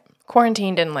Bay. Yeah.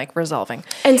 Quarantined and like resolving.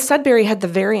 And Sudbury had the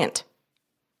variant.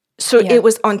 So it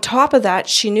was on top of that.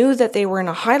 She knew that they were in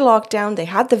a high lockdown. They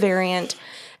had the variant.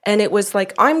 And it was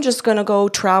like, I'm just going to go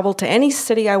travel to any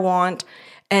city I want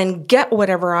and get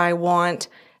whatever I want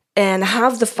and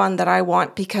have the fun that I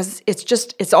want because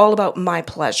it's all about my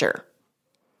pleasure.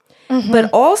 Mm-hmm. But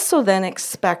also then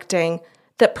expecting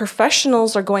that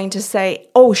professionals are going to say,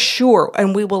 oh, sure,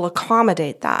 and we will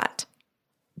accommodate that.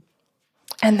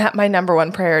 And that my number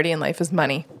one priority in life is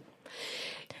money.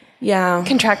 Yeah.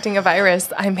 Contracting a virus,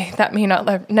 that may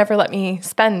not never let me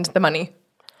spend the money.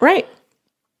 Right.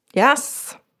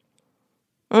 Yes.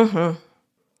 Mm-hmm.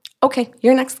 Okay,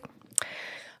 you're next.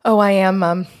 Oh, I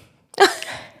am.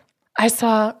 I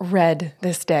saw red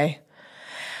this day.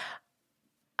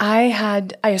 I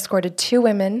escorted 2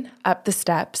 women up the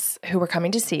steps who were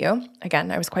coming to see you. Again,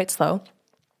 I was quite slow.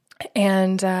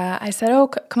 And I said, oh,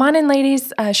 come on in,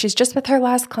 ladies. She's just with her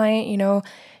last client. You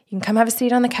can come have a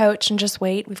seat on the couch and just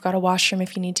wait. We've got a washroom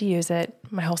if you need to use it.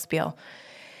 My whole spiel.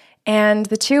 And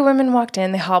the 2 women walked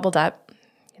in. They hobbled up.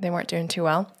 They weren't doing too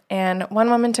well. And one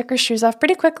woman took her shoes off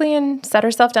pretty quickly and sat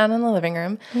herself down in the living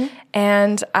room. Mm-hmm.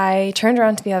 And I turned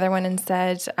around to the other one and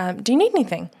said, do you need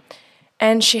anything?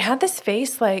 And she had this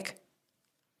face like,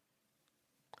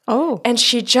 oh. And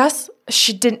she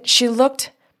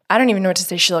looked, I don't even know what to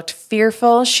say. She looked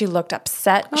fearful. She looked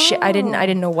upset. Oh. I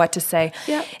didn't know what to say.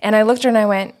 Yep. And I looked at her and I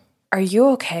went, are you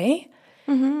okay?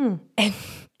 Mm-hmm. And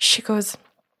she goes,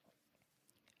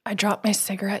 I dropped my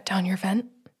cigarette down your vent.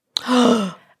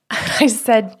 I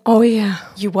said, oh yeah.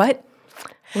 You what?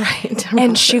 Right.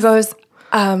 And she goes,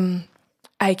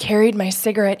 I carried my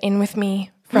cigarette in with me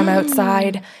from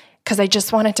outside because I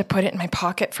just wanted to put it in my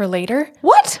pocket for later.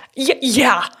 What?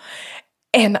 Yeah.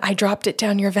 And I dropped it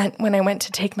down your vent when I went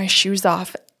to take my shoes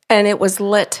off. And it was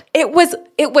lit. It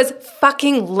was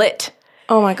fucking lit.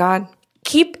 Oh my God.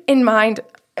 Keep in mind,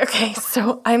 okay,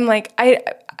 so I'm like, I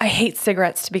hate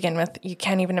cigarettes to begin with. You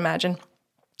can't even imagine.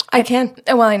 I can.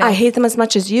 Well, I know. I hate them as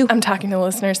much as you. I'm talking to the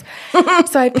listeners.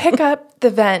 So I pick up the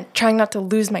vent, trying not to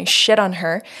lose my shit on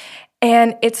her,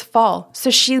 and it's fall.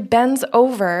 So she bends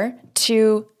over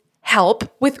to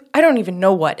help with, I don't even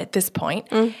know what at this point,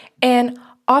 and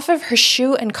off of her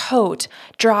shoe and coat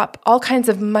drop all kinds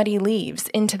of muddy leaves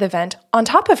into the vent on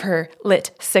top of her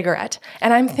lit cigarette.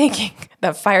 And I'm thinking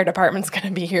the fire department's going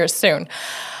to be here soon.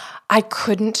 I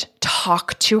couldn't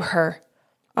talk to her.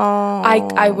 Oh.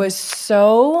 I was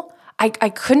so, I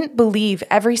couldn't believe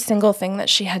every single thing that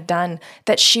she had done,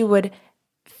 that she would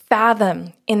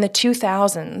fathom in the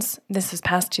 2000s, this is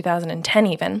past 2010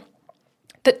 even,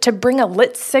 that to bring a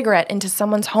lit cigarette into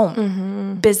someone's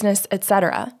home, business,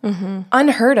 etc.,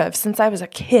 unheard of since I was a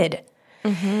kid.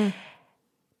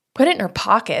 Put it in her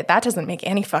pocket. That doesn't make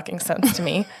any fucking sense to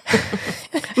me.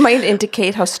 Might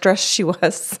indicate how stressed she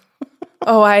was.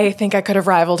 Oh, I think I could have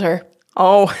rivaled her.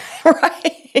 Oh,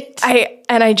 right.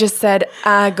 I just said,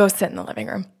 go sit in the living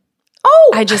room.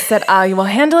 Oh, I just said, you will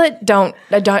handle it.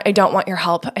 I don't want your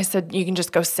help. I said, you can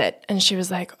just go sit. And she was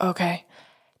like, okay.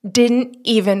 Didn't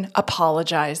even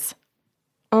apologize.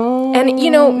 Oh.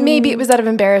 And, maybe it was out of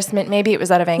embarrassment. Maybe it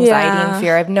was out of anxiety and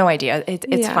fear. I have no idea.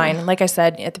 It's fine. Like I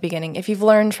said at the beginning, if you've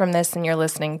learned from this and you're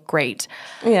listening, great.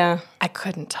 Yeah. I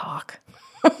couldn't talk.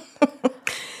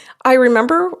 I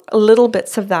remember little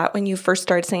bits of that when you first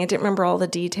started saying. I didn't remember all the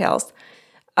details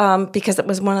because it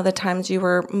was one of the times you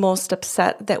were most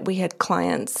upset that we had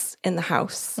clients in the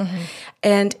house. Mm-hmm.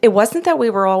 And it wasn't that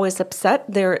we were always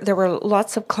upset. There were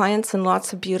lots of clients and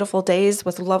lots of beautiful days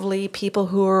with lovely people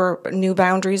who knew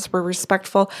boundaries, were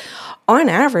respectful. On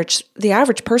average, the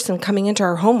average person coming into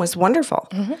our home was wonderful.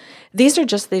 Mm-hmm. These are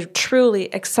just the truly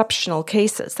exceptional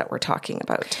cases that we're talking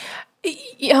about.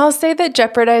 I'll say that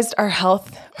jeopardized our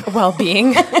health,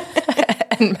 well-being,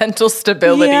 and mental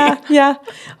stability. Yeah.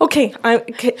 Okay,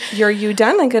 are you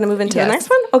done? I'm going to move into the next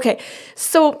one. Okay,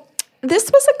 so this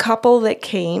was a couple that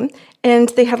came, and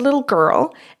they had a little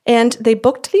girl, and they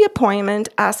booked the appointment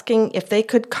asking if they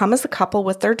could come as a couple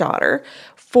with their daughter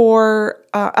for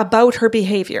about her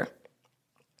behavior.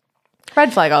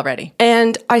 Red flag already.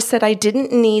 And I said I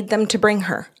didn't need them to bring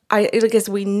her. Because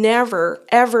we never,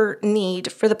 ever need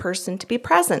for the person to be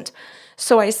present.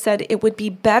 So I said it would be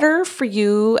better for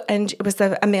you, and it was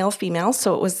a male-female,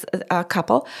 so it was a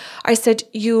couple. I said,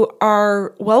 you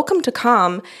are welcome to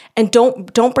come, and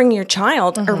don't bring your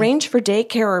child. Mm-hmm. Arrange for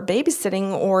daycare or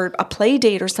babysitting or a play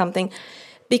date or something.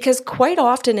 Because quite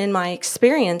often in my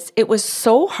experience, it was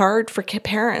so hard for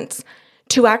parents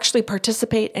to actually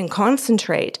participate and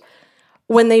concentrate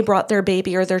when they brought their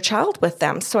baby or their child with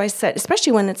them. So I said,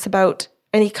 especially when it's about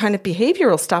any kind of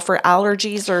behavioral stuff or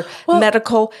allergies or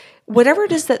medical, whatever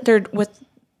it is that they're with,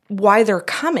 why they're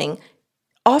coming,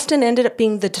 often ended up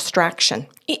being the distraction.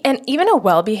 And even a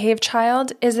well-behaved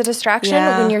child is a distraction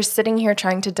when you're sitting here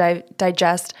trying to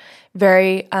digest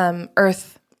very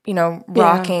earth,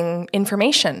 rocking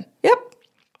information. Yep.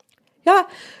 Yeah.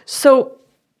 So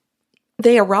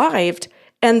they arrived,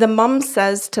 and the mom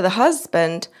says to the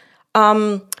husband,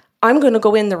 I'm going to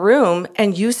go in the room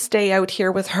and you stay out here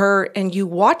with her and you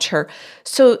watch her.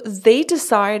 So they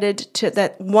decided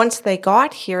that once they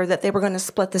got here that they were going to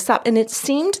split this up. And it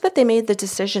seemed that they made the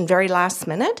decision very last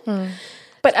minute.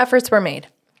 But efforts were made.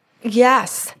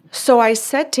 Yes. So I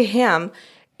said to him,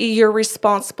 you're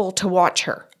responsible to watch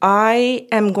her. I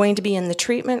am going to be in the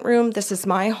treatment room. This is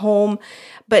my home.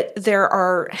 But there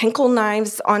are Henkel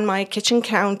knives on my kitchen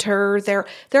counter. There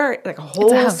are like a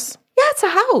whole... It's a house. Yeah, it's a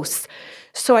house.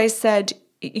 So I said,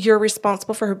 you're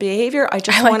responsible for her behavior. I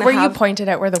just want to where you pointed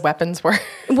out where the weapons were.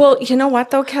 Well, you know what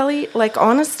though, Kelly? Like,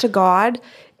 honest to God,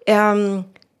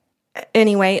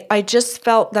 anyway, I just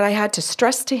felt that I had to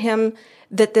stress to him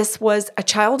that this was a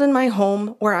child in my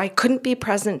home where I couldn't be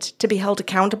present to be held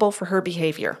accountable for her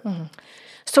behavior. Mm-hmm.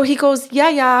 So he goes,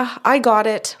 yeah, I got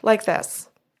it, like this.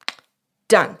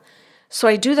 Done. So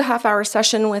I do the half-hour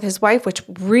session with his wife, which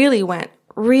really went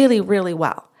really, really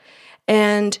well.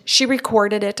 And she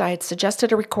recorded it. I had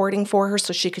suggested a recording for her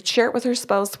so she could share it with her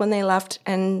spouse when they left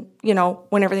and,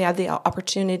 whenever they had the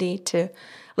opportunity to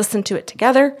listen to it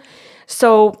together.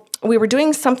 So we were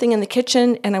doing something in the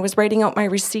kitchen and I was writing out my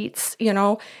receipts,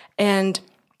 and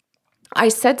I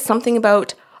said something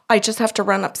about I just have to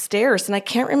run upstairs. And I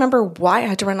can't remember why I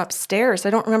had to run upstairs. I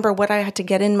don't remember what I had to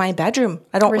get in my bedroom.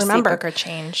 I don't remember. Receipt book or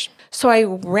change. So I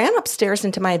ran upstairs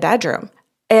into my bedroom,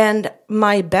 and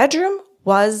my bedroom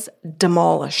was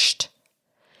demolished.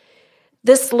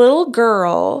 This little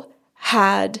girl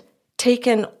had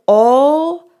taken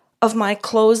all of my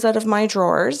clothes out of my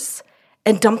drawers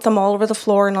and dumped them all over the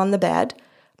floor and on the bed.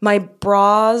 My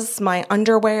bras, my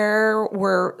underwear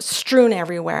were strewn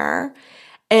everywhere,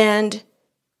 and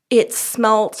it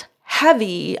smelt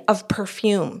heavy of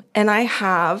perfume. And I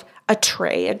have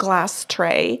a glass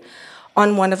tray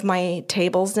on one of my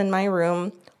tables in my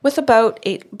room with about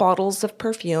 8 bottles of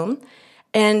perfume.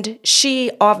 And she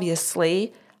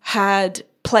obviously had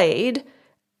played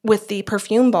with the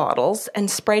perfume bottles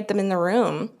and sprayed them in the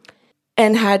room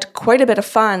and had quite a bit of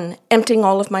fun emptying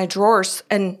all of my drawers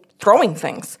and throwing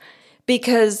things,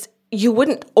 because you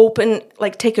wouldn't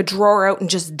take a drawer out and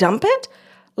just dump it.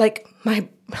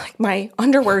 My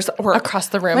underwears were across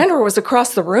the room. My underwear was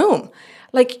across the room.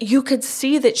 You could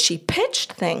see that she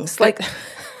pitched things.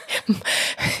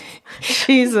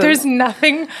 Jesus. There's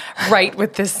nothing right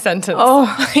with this sentence.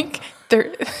 Oh.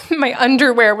 My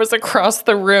underwear was across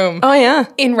the room. Oh, yeah.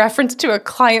 In reference to a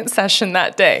client session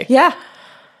that day. Yeah.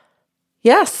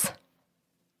 Yes.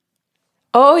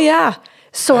 Oh, yeah.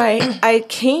 So I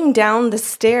came down the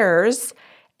stairs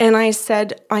And I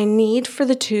said, I need for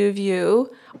the two of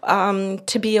you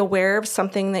to be aware of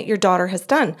something that your daughter has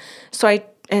done.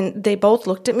 And they both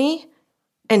looked at me,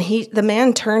 and the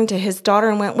man turned to his daughter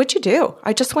and went, "What'd you do?"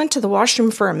 "I just went to the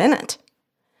washroom for a minute."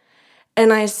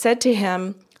 And I said to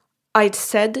him, "I'd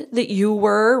said that you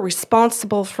were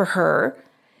responsible for her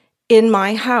in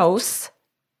my house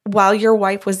while your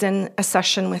wife was in a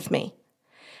session with me."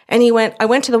 And he went, "I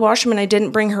went to the washroom and I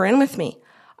didn't bring her in with me."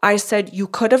 I said, "You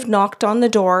could have knocked on the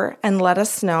door and let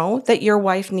us know that your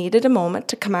wife needed a moment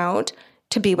to come out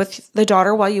to be with the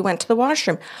daughter while you went to the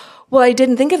washroom." "Well, I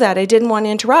didn't think of that. I didn't want to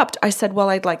interrupt." I said, "Well,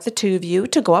 I'd like the two of you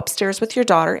to go upstairs with your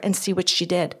daughter and see what she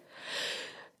did."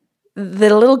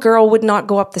 The little girl would not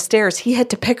go up the stairs. He had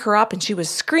to pick her up, and she was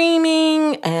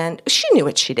screaming, and she knew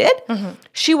what she did. Mm-hmm.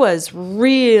 She was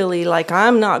really like,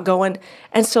 "I'm not going."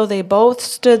 And so they both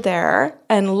stood there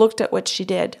and looked at what she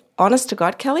did. Honest to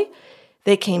God, Kelly,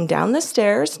 they came down the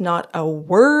stairs. Not a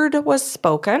word was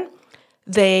spoken.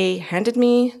 They handed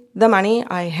me the money.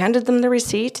 I handed them the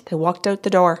receipt. They walked out the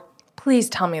door. Please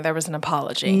tell me there was an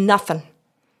apology. Nothing.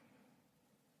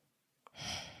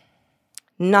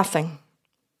 Nothing.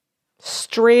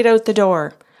 Straight out the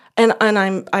door. And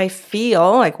I feel,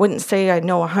 I wouldn't say I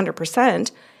know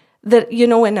 100%, that,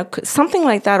 when something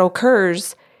like that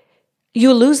occurs,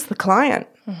 you lose the client.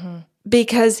 Mm-hmm.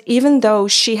 Because even though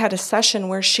she had a session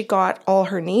where she got all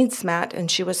her needs met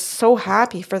and she was so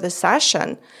happy for the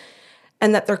session,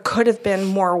 and that there could have been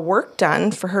more work done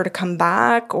for her to come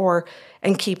back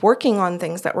and keep working on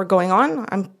things that were going on,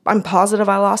 I'm positive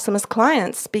I lost them as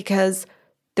clients because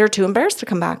they're too embarrassed to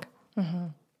come back. Mm-hmm.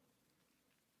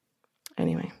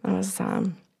 Anyway, that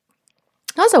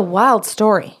was a wild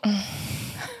story.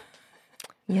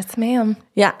 Yes, ma'am.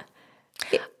 Yeah.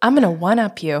 I'm going to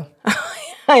one-up you.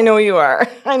 I know you are.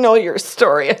 I know your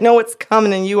story. I know what's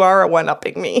coming, and you are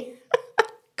one-upping me.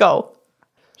 Go.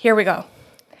 Here we go.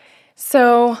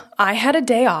 So I had a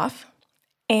day off,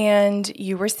 and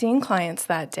you were seeing clients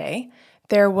that day.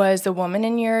 There was a woman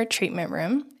in your treatment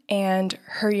room, and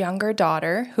her younger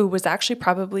daughter, who was actually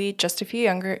probably just a few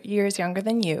years younger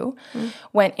than you,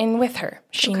 went in with her.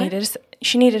 She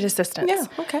needed assistance. Yeah,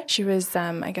 okay. She was,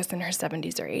 I guess, in her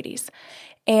 70s or 80s.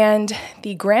 And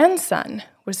the grandson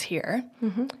was here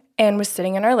and was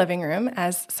sitting in our living room,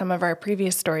 as some of our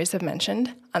previous stories have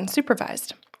mentioned,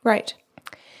 unsupervised. Right.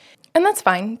 And that's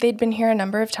fine. They'd been here a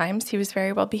number of times. He was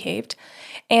very well behaved.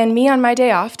 And me on my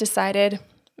day off decided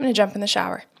I'm going to jump in the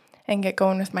shower and get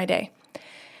going with my day.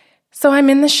 So I'm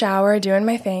in the shower doing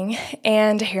my thing,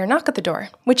 and I hear a knock at the door,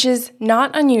 which is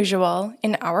not unusual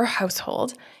in our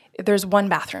household. There's one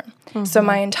bathroom. Mm-hmm. So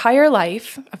my entire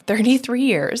life of 33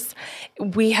 years,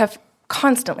 we have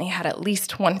constantly had at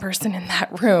least one person in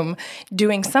that room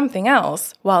doing something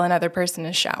else while another person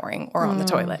is showering or on the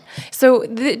toilet. So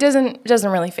it doesn't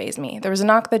really faze me. There was a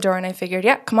knock at the door, and I figured,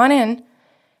 yeah, come on in.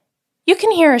 You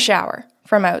can hear a shower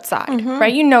from outside,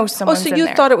 right? You know someone's in there. Oh, so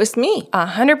you thought it was me?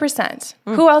 100%.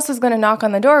 Who else is going to knock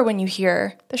on the door when you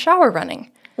hear the shower running?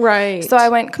 Right. So I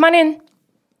went, come on in.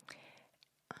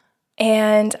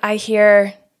 And I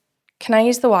hear, can I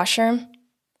use the washroom?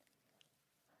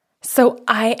 So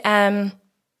I am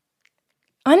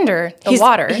under the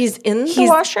water. He's in the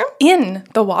washroom? In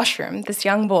the washroom, this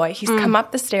young boy. He's come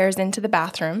up the stairs into the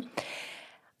bathroom.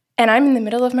 And I'm in the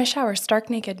middle of my shower,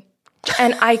 stark naked.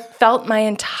 And I felt my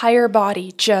entire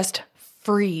body just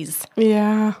freeze.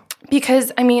 Yeah.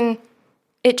 Because,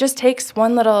 it just takes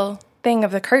one little thing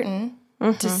of the curtain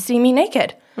to see me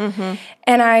naked. Mm-hmm.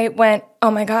 And I went, oh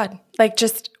my God,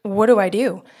 what do I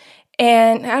do?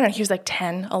 And I don't know, he was like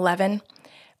 10, 11.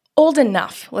 Old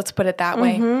enough, let's put it that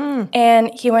way.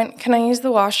 And he went, can I use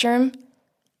the washroom?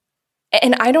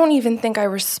 And I don't even think I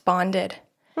responded.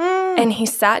 And he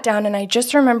sat down, and I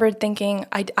just remembered thinking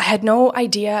I had no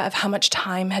idea of how much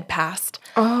time had passed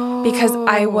because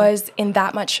I was in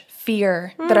that much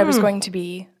fear that I was going to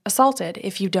be assaulted,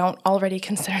 if you don't already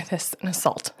consider this an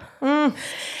assault.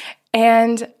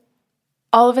 And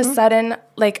all of a sudden,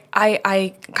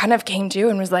 I kind of came to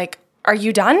and was like, are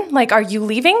you done? Are you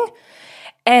leaving?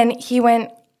 And he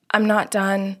went, I'm not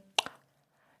done.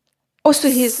 Oh,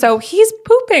 so he's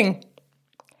pooping.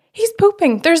 He's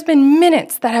pooping. There's been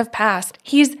minutes that have passed.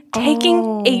 He's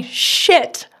taking a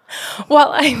shit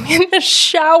while I'm in the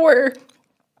shower.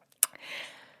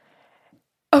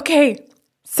 Okay,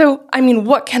 so,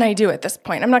 what can I do at this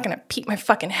point? I'm not going to peek my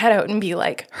fucking head out and be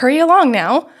like, hurry along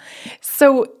now.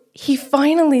 So he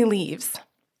finally leaves.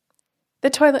 The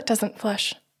toilet doesn't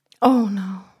flush. Oh,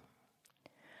 no.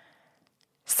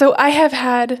 So I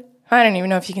don't even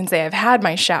know if you can say I've had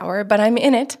my shower, but I'm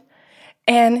in it.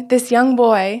 And this young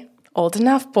boy, old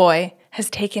enough boy, has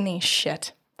taken a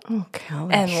shit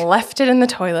and left it in the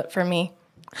toilet for me.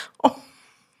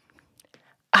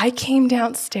 I came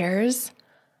downstairs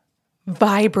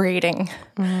vibrating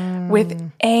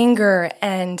with anger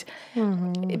and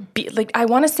I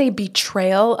want to say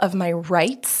betrayal of my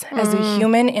rights as a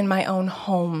human in my own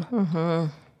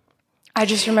home. I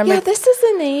just remember. Yeah, this is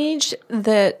an age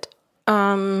that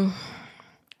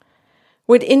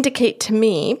would indicate to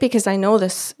me, because I know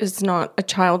this is not a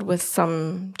child with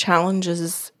some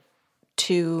challenges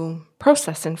to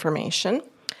process information,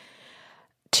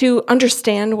 to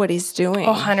understand what he's doing.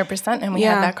 100%. And we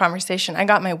had that conversation. I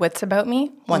got my wits about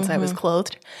me once I was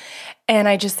clothed. And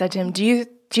I just said to him, do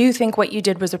you think what you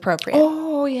did was appropriate?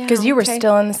 Oh, yeah. Because you were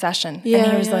still in the session.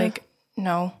 And he was like,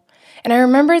 no. And I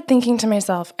remember thinking to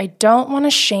myself, I don't want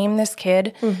to shame this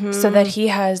kid so that he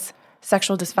has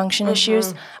sexual dysfunction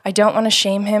issues. I don't want to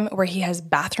shame him where he has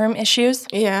bathroom issues.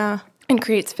 Yeah. And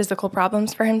creates physical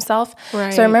problems for himself.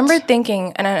 Right. So I remember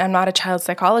thinking, and I'm not a child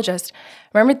psychologist,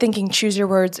 I remember thinking, choose your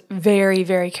words very,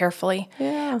 very carefully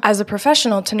as a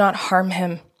professional to not harm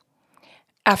him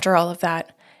after all of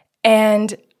that.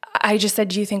 And I just said,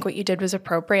 do you think what you did was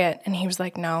appropriate? And he was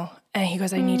like, no. And he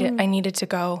goes, I needed to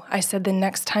go. I said, the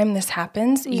next time this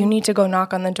happens, you need to go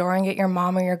knock on the door and get your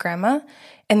mom or your grandma,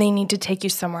 and they need to take you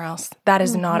somewhere else. That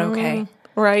is not okay.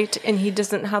 Right. And he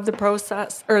doesn't have the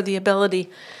process or the ability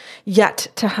yet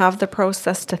to have the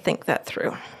process to think that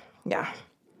through. Yeah.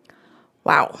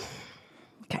 Wow.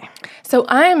 Okay. So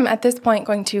I'm at this point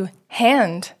going to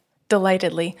hand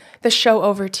delightedly the show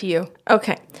over to you.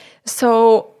 Okay.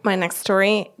 So my next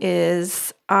story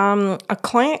is a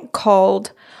client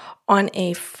called on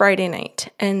a Friday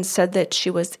night and said that she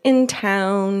was in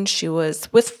town, she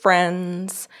was with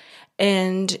friends,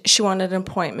 and she wanted an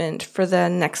appointment for the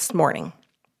next morning.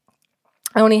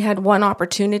 I only had one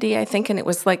opportunity, I think, and it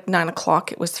was like 9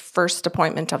 o'clock. It was first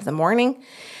appointment of the morning.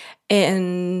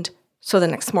 And so the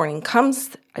next morning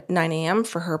comes at 9 a.m.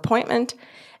 for her appointment.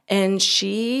 And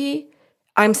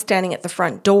I'm standing at the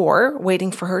front door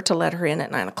waiting for her to let her in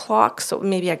at 9 o'clock. So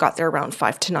maybe I got there around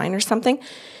 5 to 9 or something.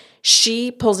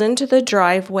 She pulls into the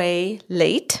driveway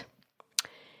late.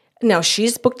 Now,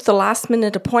 she's booked the last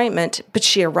minute appointment, but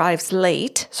she arrives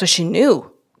late. So she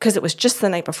knew, because it was just the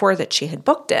night before that she had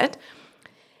booked it,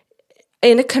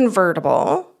 in a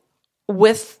convertible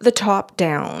with the top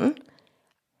down,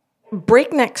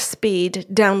 breakneck speed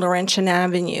down Laurentian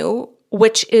Avenue,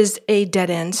 which is a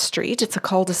dead-end street. It's a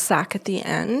cul-de-sac at the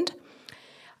end.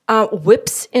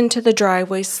 Whips into the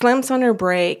driveway, slams on her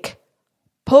brake,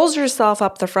 pulls herself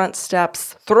up the front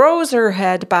steps, throws her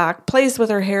head back, plays with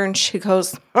her hair, and she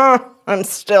goes, I'm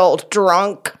still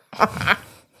drunk.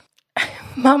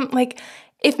 Mom,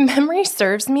 if memory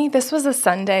serves me, this was a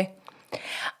Sunday.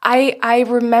 I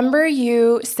remember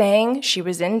you saying she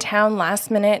was in town last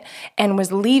minute and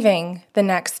was leaving the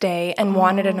next day and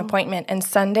wanted an appointment. And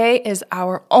Sunday is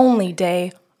our only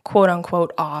day, quote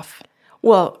unquote, off.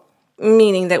 Well,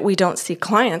 meaning that we don't see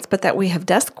clients, but that we have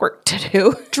desk work to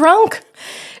do. Drunk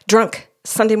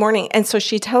Sunday morning. And so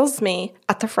she tells me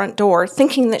at the front door,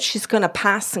 thinking that she's going to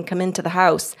pass and come into the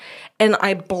house. And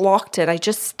I blocked it. I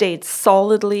just stayed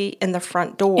solidly in the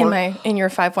front door. In your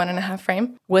 5'1.5"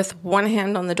 frame? With one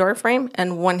hand on the door frame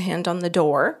and one hand on the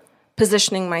door,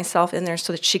 positioning myself in there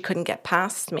so that she couldn't get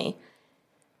past me.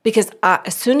 Because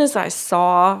as soon as I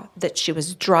saw that she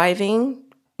was driving,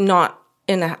 not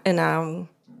in a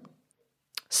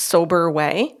sober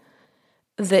way,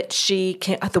 that she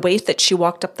came, the way that she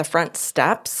walked up the front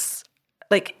steps,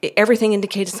 everything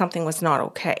indicated something was not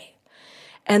okay.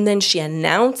 And then she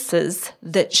announces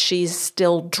that she's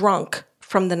still drunk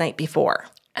from the night before.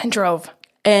 And drove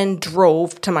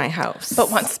to my house.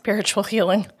 But wants spiritual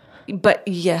healing. But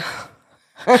yeah.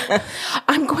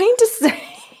 I'm going to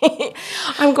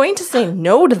say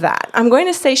no to that. I'm going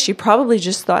to say she probably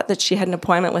just thought that she had an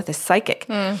appointment with a psychic.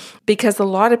 Because a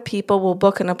lot of people will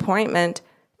book an appointment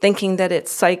thinking that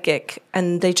it's psychic,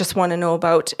 and they just want to know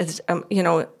about,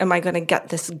 am I going to get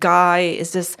this guy?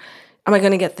 Am I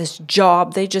going to get this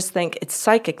job? They just think it's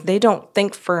psychic. They don't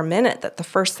think for a minute that the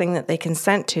first thing that they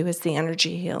consent to is the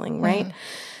energy healing, right?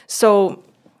 So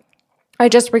I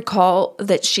just recall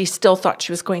that she still thought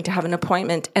she was going to have an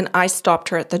appointment, and I stopped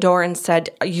her at the door and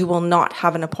said, you will not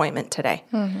have an appointment today.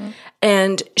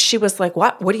 And she was like,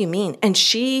 what? What do you mean? And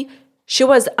she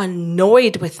was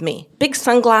annoyed with me. Big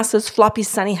sunglasses, floppy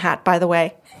sunny hat, by the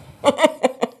way.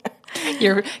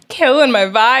 You're killing my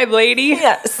vibe, lady.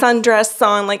 Yeah, sundress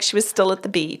on like she was still at the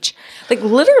beach.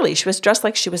 Literally, she was dressed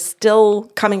like she was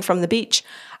still coming from the beach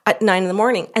at 9 a.m.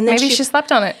 And then Maybe she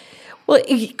slept on it. Well,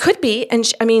 it could be.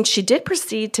 And she did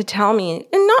proceed to tell me,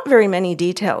 in not very many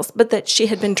details, but that she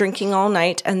had been drinking all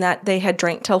night and that they had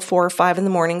drank till 4 or 5 in the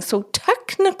morning. So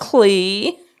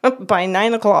technically, by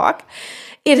 9 o'clock,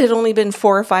 it had only been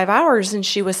 4 or 5 hours and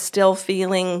she was still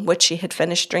feeling what she had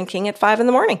finished drinking at 5 in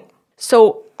the morning.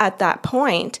 So at that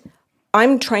point,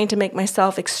 I'm trying to make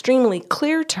myself extremely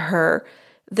clear to her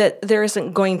that there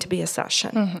isn't going to be a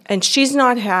session. Mm-hmm. And she's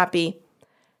not happy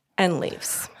and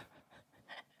leaves.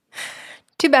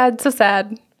 Too bad, so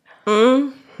sad.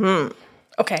 Mm-hmm.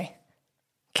 Okay.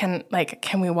 Can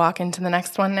we walk into the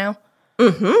next one now?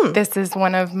 Mm-hmm. This is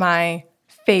one of my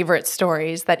favorite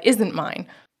stories that isn't mine.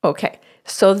 Okay.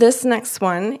 So this next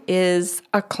one is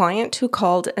a client who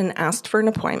called and asked for an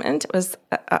appointment. It was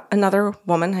another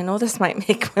woman. I know this might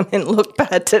make women look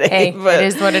bad today. Hey, but it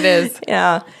is what it is.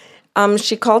 Yeah.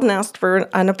 She called and asked for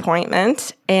an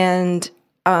appointment, and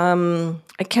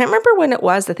I can't remember when it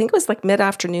was. I think it was like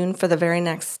mid-afternoon for the very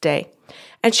next day.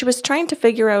 And she was trying to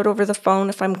figure out over the phone,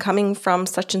 if I'm coming from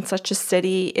such and such a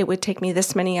city, it would take me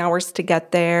this many hours to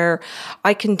get there.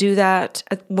 I can do that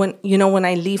when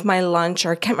I leave my lunch,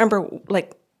 or I can't remember,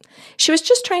 she was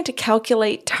just trying to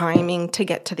calculate timing to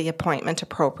get to the appointment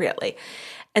appropriately.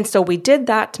 And so we did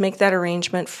that to make that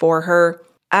arrangement for her.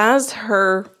 As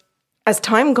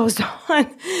time goes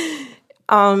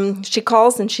on, she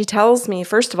calls and she tells me,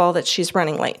 first of all, that she's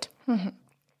running late. Mm-hmm.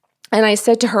 And I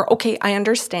said to her, okay, I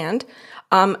understand.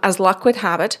 As luck would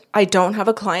have it, I don't have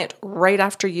a client right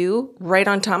after you, right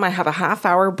on time. I have a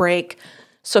half-hour break.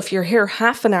 So if you're here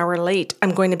half an hour late,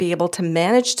 I'm going to be able to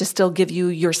manage to still give you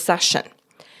your session.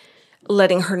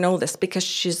 Letting her know this because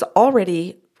she's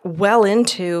already well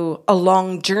into a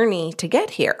long journey to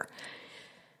get here.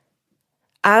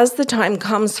 As the time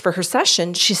comes for her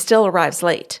session, she still arrives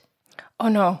late. Oh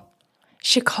no,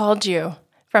 she called you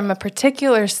from a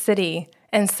particular city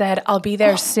and said, I'll be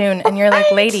there soon. And you're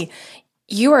like, lady,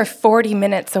 you are 40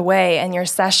 minutes away and your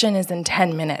session is in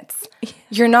 10 minutes.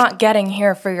 You're not getting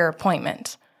here for your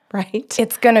appointment. Right.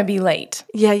 It's going to be late.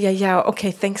 Yeah.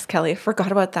 Okay, thanks, Kelly. I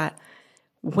forgot about that.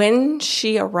 When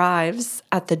she arrives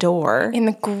at the door... in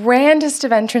the grandest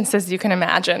of entrances you can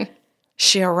imagine.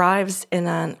 She arrives in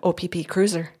an OPP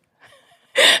cruiser.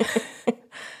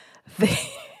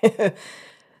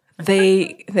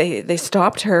 They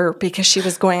stopped her because she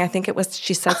was going, I think it was,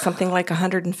 she said something like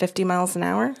 150 miles an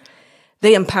hour.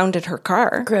 They impounded her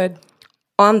car. Good.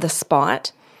 On the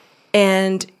spot.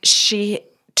 And she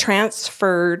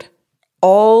transferred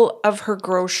all of her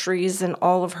groceries and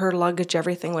all of her luggage,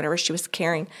 everything, whatever she was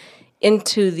carrying,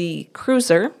 into the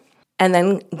cruiser. And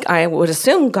then I would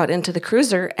assume got into the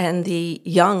cruiser, and the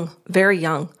very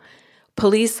young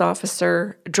police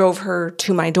officer drove her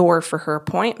to my door for her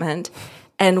appointment.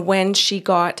 And when she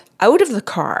got out of the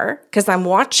car, because I'm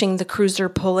watching the cruiser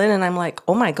pull in and I'm like,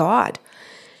 oh my God.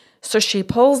 So she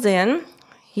pulls in,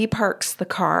 he parks the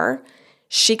car,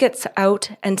 she gets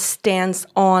out and stands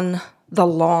on the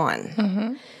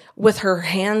lawn with her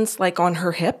hands on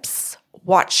her hips,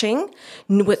 watching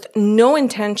with no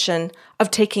intention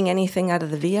of taking anything out of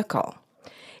the vehicle.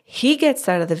 He gets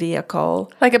out of the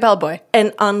vehicle. Like a bellboy.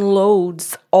 And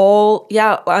unloads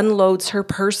her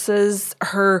purses,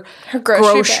 her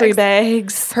grocery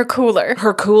bags, her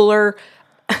cooler,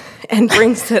 and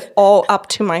brings it all up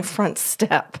to my front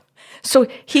step. So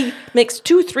he makes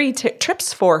 2-3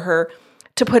 trips for her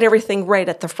to put everything right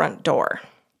at the front door.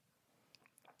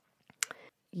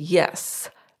 Yes,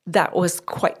 that was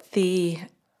quite the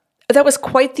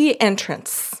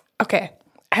entrance. Okay,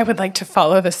 I would like to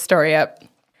follow this story up.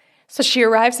 So she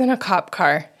arrives in a cop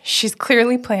car. She's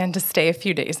clearly planned to stay a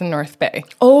few days in North Bay.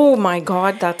 Oh my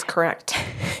God, that's correct.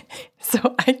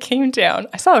 So I came down.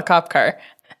 I saw a cop car.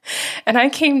 And I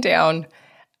came down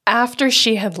after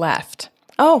she had left.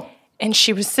 Oh. And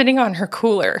she was sitting on her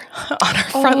cooler on her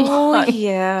front lawn. Oh,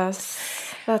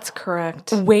 yes. That's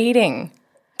correct. Waiting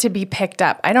to be picked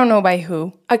up. I don't know by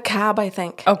who. A cab, I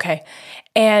think. Okay.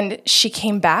 And she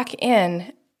came back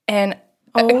in and...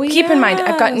 keep in mind,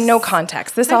 I've got no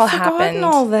context. This all happened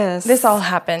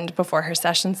before her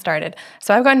session started.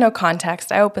 So I've got no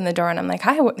context. I open the door and I'm like,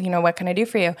 hi, what can I do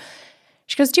for you?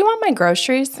 She goes, do you want my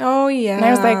groceries? Oh, yeah. And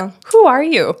I was like, who are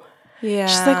you? Yeah.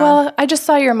 She's like, well, I just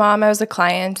saw your mom. I was a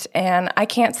client and I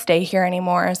can't stay here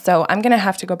anymore. So I'm going to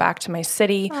have to go back to my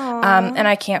city. And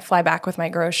I can't fly back with my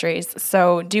groceries.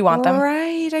 So do you want them?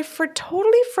 Right. I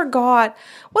totally forgot.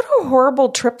 What a horrible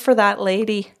trip for that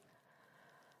lady.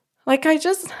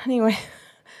 Anyway,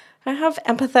 I have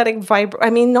empathetic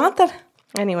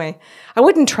anyway, I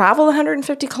wouldn't travel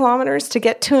 150 kilometers to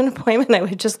get to an appointment. I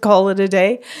would just call it a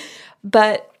day.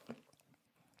 But,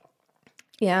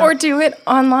 yeah. Or do it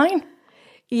online.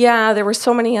 Yeah, there were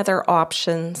so many other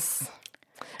options.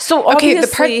 So Okay,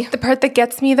 obviously, the part that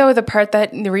gets me though,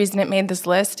 the reason it made this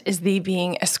list is the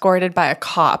being escorted by a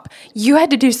cop. You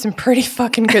had to do some pretty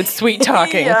fucking good sweet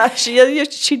talking. yeah,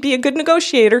 she'd be a good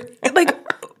negotiator. Like,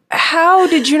 how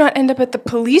did you not end up at the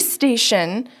police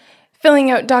station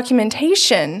filling out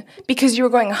documentation because you were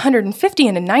going 150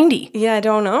 and a 90? Yeah, I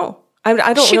don't know. I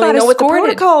don't She really got know what the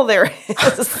escorted. protocol there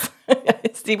is. I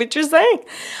see what you're saying.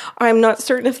 I'm not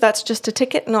certain if that's just a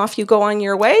ticket and off you go on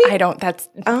your way. That's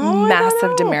I don't massive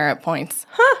know. demerit points.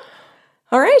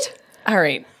 All right. All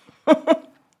right.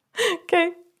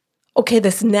 Okay. Okay,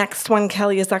 this next one,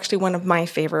 Kelly, is actually one of my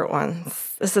favorite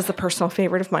ones. This is a personal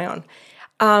favorite of my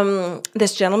own.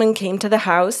 This gentleman came to the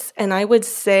house, and I would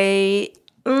say,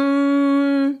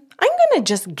 I'm going to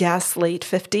just guess late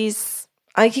 50s.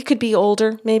 He could be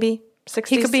older, maybe 60s.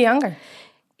 He could be younger.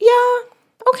 Yeah,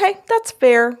 okay, that's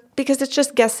fair because it's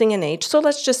just guessing an age. So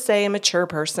let's just say a mature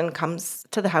person comes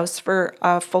to the house for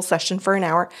a full session for an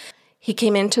hour. He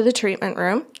came into the treatment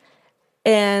room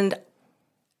and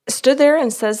stood there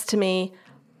and says to me,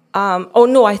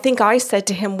 I think I said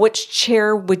to him, which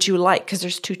chair would you like? Because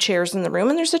there's 2 chairs in the room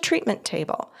and there's a treatment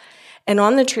table. And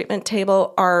on the treatment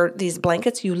table are these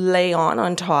blankets you lay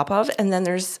on top of, and then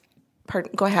there's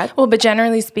go ahead. Well, but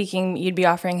generally speaking, you'd be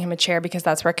offering him a chair because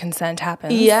that's where consent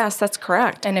happens. Yes, that's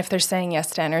correct. And if they're saying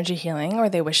yes to energy healing or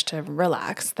they wish to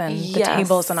relax, then the Yes.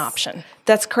 table is an option.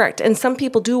 That's correct. And some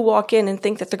people do walk in and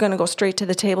think that they're going to go straight to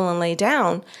the table and lay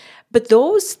down. But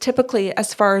those typically,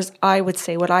 as far as I would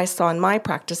say, what I saw in my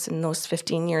practice in those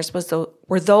 15 years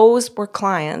were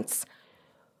clients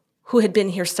who had been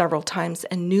here several times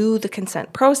and knew the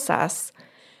consent process,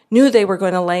 knew they were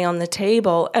going to lay on the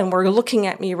table, and were looking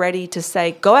at me ready to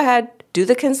say, go ahead, do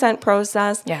the consent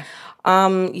process. Yeah.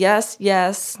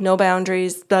 Yes, no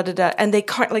boundaries, da da da. And they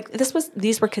can't,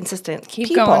 these were consistent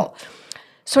people. Going.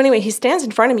 So anyway, he stands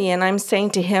in front of me and I'm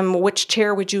saying to him, which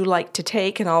chair would you like to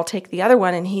take? And I'll take the other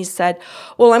one. And he said,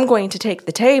 well, I'm going to take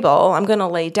the table. I'm going to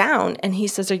lay down. And he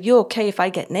says, are you okay if I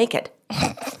get naked?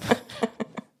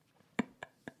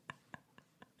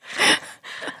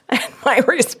 And my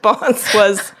response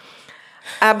was,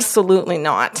 absolutely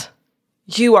not.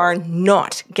 You are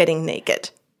not getting naked.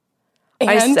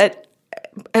 I And? said,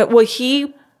 well,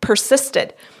 he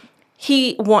persisted.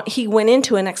 He went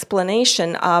into an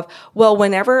explanation of, well,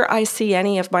 whenever I see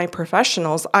any of my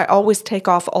professionals, I always take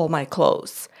off all my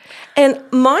clothes. And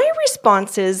my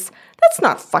response is, that's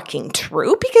not fucking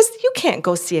true, because you can't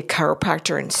go see a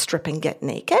chiropractor and strip and get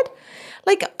naked.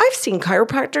 Like, I've seen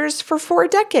chiropractors for 4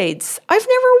 decades. I've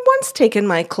never once taken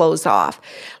my clothes off.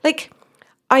 Like,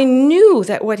 I knew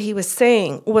that what he was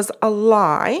saying was a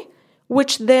lie,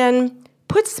 which then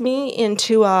puts me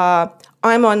into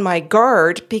I'm on my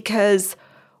guard because,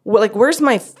 where's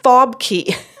my fob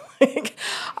key?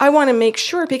 I want to make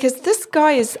sure, because this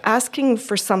guy is asking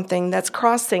for something that's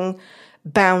crossing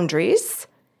boundaries.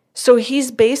 So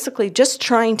he's basically just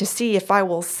trying to see if I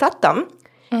will set them.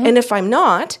 Mm-hmm. And if I'm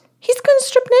not, he's going to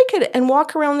strip naked and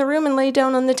walk around the room and lay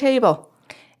down on the table.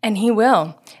 And he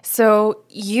will. So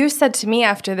you said to me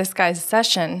after this guy's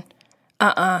session,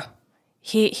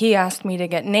 he asked me to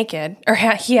get naked, or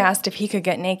he asked if he could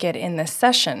get naked in this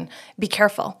session. Be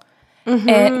careful. Mm-hmm.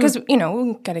 And because, we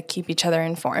got to keep each other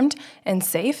informed and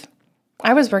safe.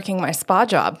 I was working my spa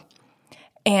job.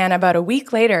 And about a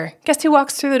week later, guess who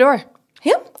walks through the door?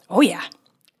 Him? Oh, yeah.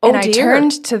 Oh, and I dear.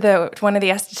 turned to one of the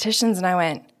estheticians and I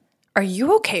went, are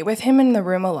you okay with him in the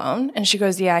room alone? And she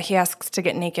goes, yeah, he asks to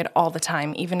get naked all the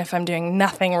time, even if I'm doing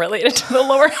nothing related to the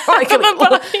lower half of the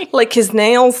body. Like his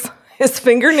nails, his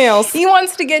fingernails. He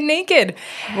wants to get naked.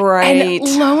 Right.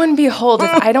 And lo and behold,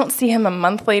 if I don't see him a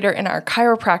month later in our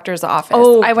chiropractor's office,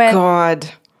 Oh, I went, God.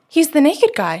 he's the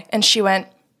naked guy. And she went,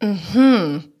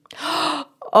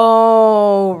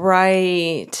 Oh,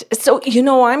 right. So,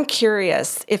 I'm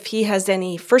curious if he has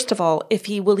any, first of all, if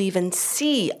he will even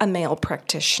see a male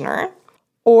practitioner,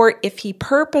 or if he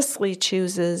purposely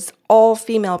chooses all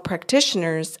female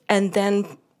practitioners and then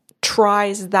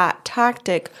tries that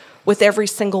tactic with every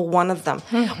single one of them.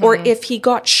 Mm-hmm. Or if he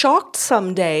got shocked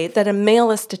someday that a male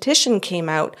esthetician came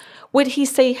out, would he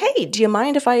say, hey, do you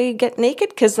mind if I get naked?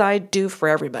 Because I do for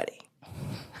everybody.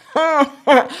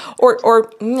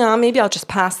 or no, maybe I'll just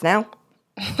pass now.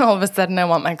 All of a sudden, I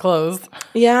want my clothes.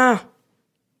 Yeah.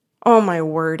 Oh, my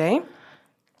word, eh?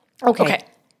 Okay.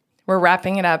 We're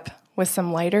wrapping it up with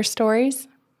some lighter stories.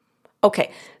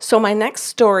 Okay. So my next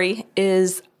story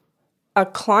is a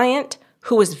client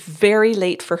who was very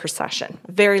late for her session.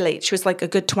 Very late. She was like a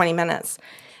good 20 minutes.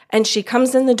 And she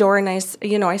comes in the door and I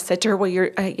said to her, well,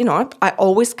 I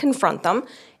always confront them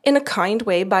in a kind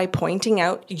way by pointing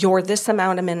out, you're this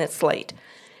amount of minutes late.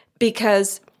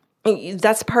 because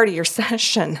that's part of your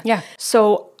session. Yeah.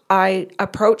 So I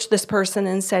approached this person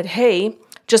and said, hey,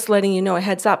 just letting you know, a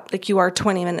heads up, like you are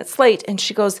 20 minutes late. And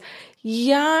she goes,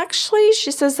 yeah, actually,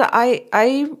 she says that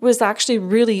I was actually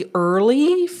really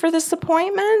early for this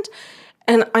appointment.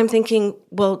 And I'm thinking,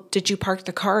 well, did you park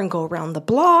the car and go around the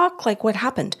block? Like, what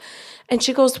happened? And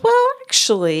she goes, well,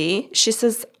 actually, she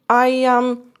says,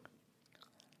 I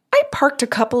parked a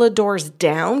couple of doors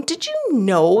down. Did you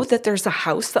know that there's a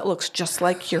house that looks just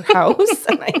like your house?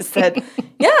 And I said,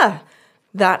 yeah,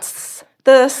 that's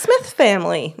the Smith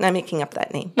family. And I'm making up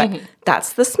that name, but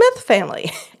that's the Smith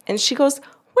family. And she goes,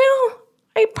 well,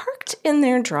 I parked in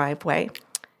their driveway.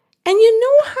 And you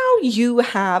know how you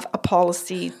have a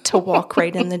policy to walk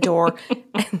right in the door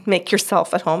and make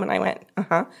yourself at home? And I went,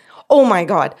 uh-huh. Oh, my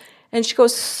God. And she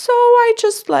goes, so I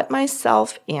just let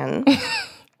myself in.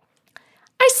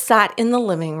 I sat in the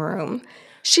living room.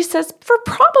 She says, for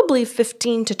probably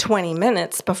 15 to 20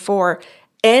 minutes before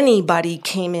anybody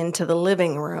came into the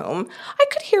living room, I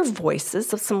could hear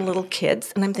voices of some little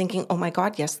kids. And I'm thinking, oh, my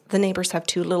God, yes, the neighbors have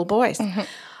 2 little boys.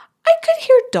 I could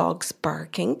hear dogs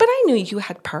barking, but I knew you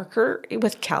had Parker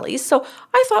with Kelly. So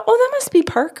I thought, oh, that must be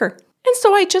Parker. And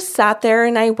so I just sat there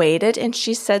and I waited. And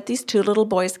she said these 2 little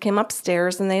boys came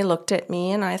upstairs and they looked at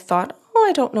me. And I thought, oh,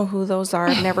 I don't know who those are.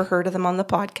 I've never heard of them on the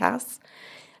podcast.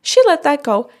 She let that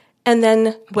go. And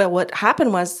then, well, what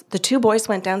happened was the 2 boys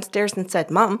went downstairs and said,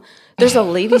 Mom, there's a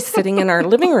lady sitting in our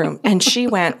living room. And she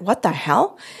went, what the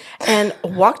hell? And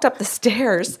walked up the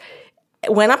stairs,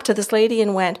 went up to this lady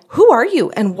and went, who are you?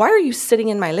 And why are you sitting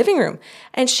in my living room?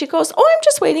 And she goes, oh, I'm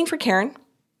just waiting for Karen.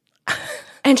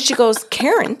 And she goes,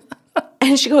 Karen?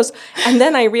 And she goes, and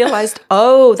then I realized,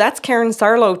 oh, that's Karen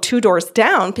Sarlo 2 doors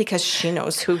down because she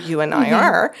knows who you and I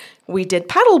are. We did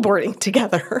paddleboarding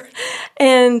together.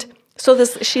 And so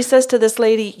she says to this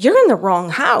lady, you're in the wrong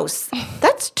house.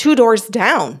 That's 2 doors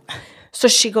down. So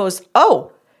she goes,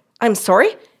 oh, I'm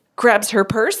sorry. Grabs her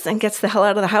purse and gets the hell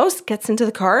out of the house, gets into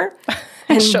the car.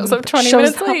 And shows up 20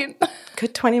 minutes late.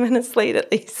 Good 20 minutes late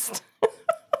at least.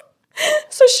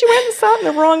 So she went and sat in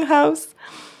the wrong house.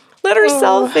 Let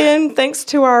herself in thanks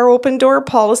to our open door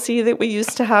policy that we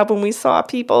used to have when we saw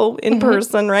people in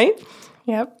person, right?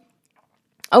 Yep.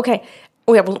 Okay.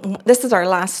 This is our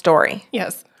last story.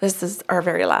 Yes. This is our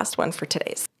very last one for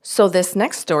today's. So this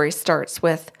next story starts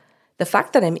with the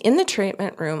fact that I'm in the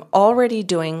treatment room already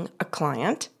doing a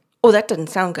client. Oh, that didn't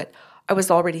sound good. I was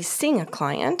already seeing a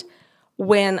client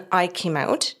when I came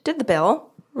out, did the bill,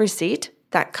 receipt,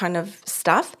 that kind of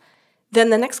stuff. Then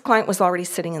the next client was already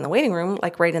sitting in the waiting room,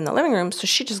 like right in the living room. So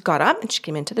she just got up and she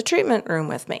came into the treatment room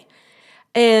with me.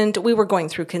 And we were going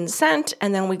through consent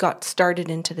and then we got started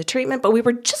into the treatment. But we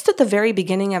were just at the very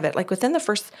beginning of it, like within the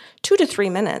first 2 to 3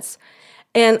 minutes.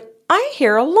 And I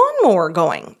hear a lawnmower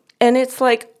going. And it's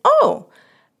like, oh.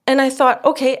 And I thought,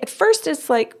 okay, at first it's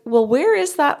like, well, where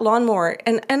is that lawnmower?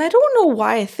 And I don't know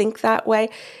why I think that way.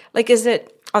 Like, is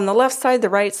it on the left side, the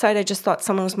right side? I just thought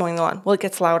someone was mowing the lawn. Well, it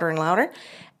gets louder and louder.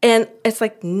 And it's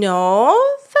like, no,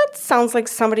 that sounds like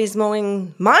somebody's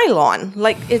mowing my lawn.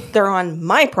 Like they're on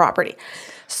my property.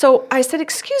 So I said,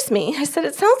 excuse me. I said,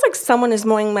 it sounds like someone is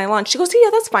mowing my lawn. She goes, yeah,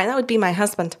 that's fine. That would be my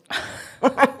husband.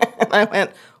 And I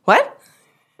went, what?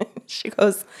 She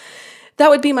goes,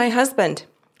 that would be my husband.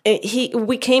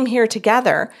 We came here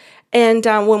together. And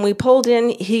when we pulled in,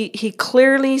 he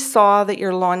clearly saw that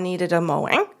your lawn needed a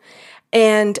mowing.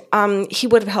 And he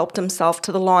would have helped himself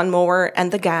to the lawnmower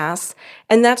and the gas.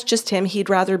 And that's just him. He'd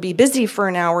rather be busy for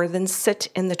an hour than sit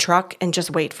in the truck and just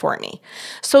wait for me.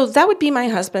 So that would be my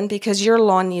husband because your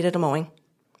lawn needed a mowing.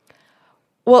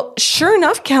 Well, sure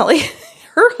enough, Kelly,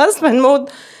 her husband mowed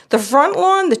the front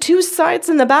lawn, the 2 sides,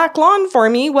 and the back lawn for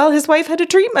me while his wife had a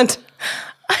treatment.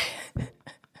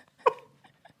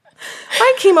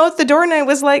 I came out the door and I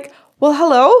was like, well,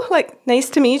 hello, like, nice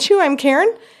to meet you. I'm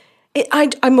Karen.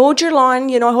 I mowed your lawn,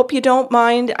 I hope you don't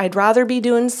mind. I'd rather be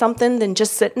doing something than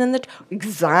just sitting in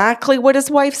exactly what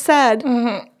his wife said.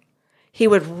 Mm-hmm. He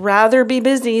would rather be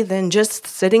busy than just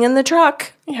sitting in the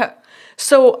truck. Yeah.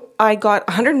 So I got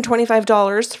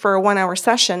 $125 for a 1-hour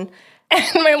session. And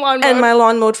my lawn mowed. And my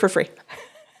lawn mowed for free.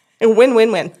 Win,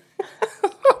 win, win.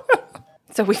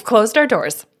 So we've closed our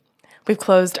doors. We've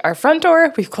closed our front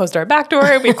door. We've closed our back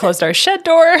door. We've closed our shed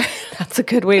door. That's a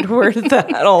good way to word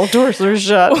that. All doors are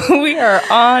shut. We are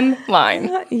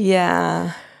online.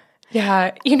 Yeah.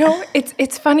 Yeah.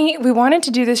 It's funny. We wanted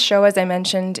to do this show, as I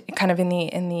mentioned, kind of in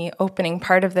the opening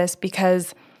part of this,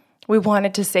 because we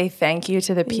wanted to say thank you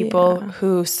to the people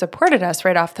who supported us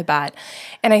right off the bat.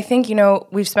 And I think,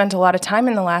 we've spent a lot of time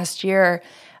in the last year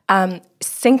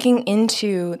sinking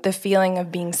into the feeling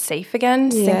of being safe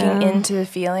again, sinking into the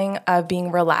feeling of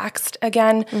being relaxed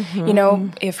again. You know,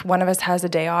 if one of us has a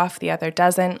day off, the other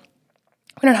doesn't.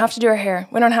 We don't have to do our hair.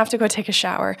 We don't have to go take a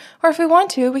shower. Or if we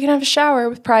want to, we can have a shower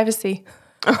with privacy.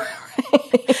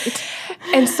 Right.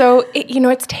 And so,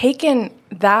 it's taken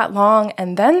that long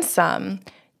and then some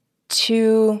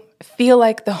to feel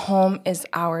like the home is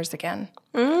ours again.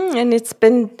 And it's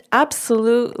been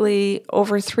absolutely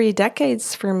over 3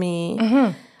 decades for me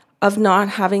of not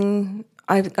having,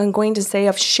 I'm going to say,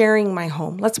 of sharing my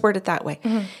home. Let's word it that way.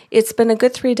 It's been a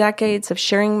good 3 decades of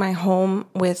sharing my home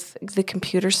with the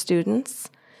computer students,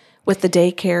 with the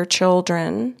daycare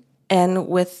children, and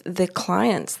with the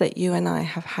clients that you and I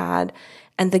have had,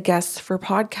 and the guests for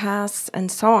podcasts and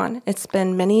so on. It's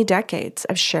been many decades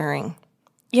of sharing.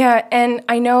 Yeah, and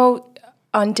I know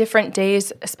on different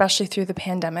days, especially through the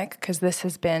pandemic, because this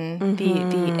has been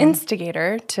the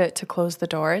instigator to close the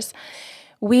doors,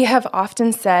 we have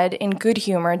often said in good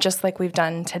humor, just like we've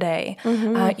done today,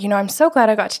 I'm so glad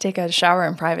I got to take a shower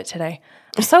in private today.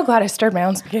 I'm so glad I stirred my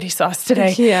own spaghetti sauce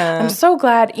today. Yeah. I'm so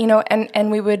glad,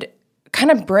 and we would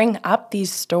kind of bring up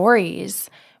these stories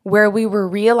where we were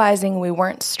realizing we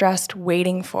weren't stressed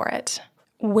waiting for it.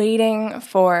 Waiting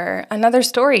for another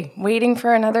story, waiting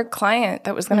for another client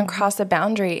that was going to cross a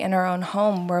boundary in our own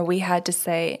home where we had to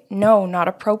say, no, not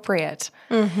appropriate.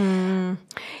 Yeah,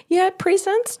 it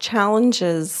presents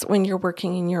challenges when you're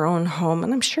working in your own home.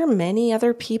 And I'm sure many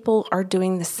other people are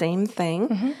doing the same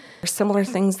thing. Similar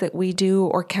things that we do,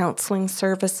 or counseling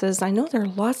services. I know there are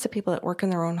lots of people that work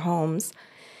in their own homes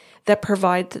that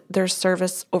provide their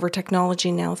service over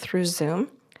technology now through Zoom,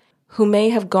 who may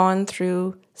have gone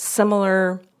through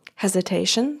similar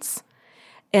hesitations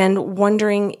and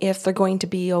wondering if they're going to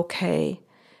be okay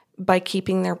by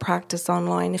keeping their practice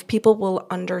online, if people will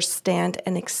understand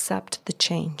and accept the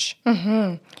change.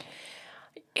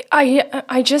 I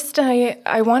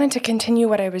wanted to continue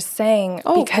what I was saying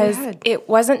because it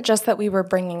wasn't just that we were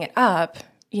bringing it up,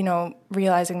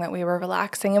 realizing that we were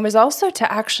relaxing. It was also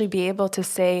to actually be able to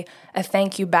say a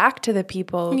thank you back to the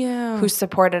people who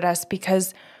supported us,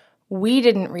 because we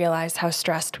didn't realize how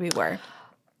stressed we were.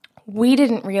 We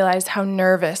didn't realize how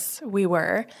nervous we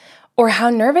were, or how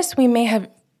nervous we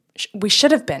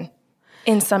should have been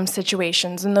in some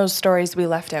situations in those stories we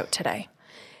left out today.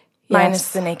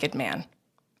 Minus the naked man.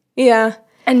 Yeah.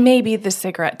 And maybe the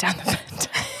cigarette down the vent.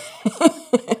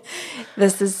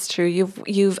 This is true.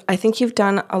 I think you've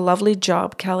done a lovely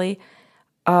job, Kelly,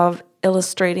 of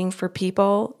illustrating for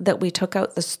people that we took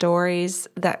out the stories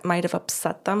that might have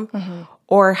upset them,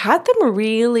 or had them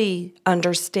really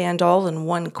understand all in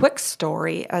one quick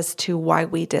story as to why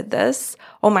we did this.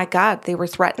 Oh my God, they were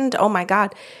threatened. Oh my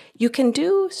God. You can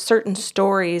do certain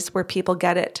stories where people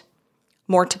get it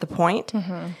more to the point,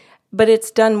 but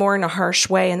it's done more in a harsh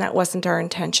way, and that wasn't our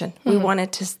intention. We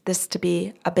wanted this to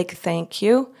be a big thank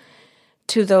you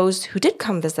to those who did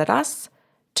come visit us,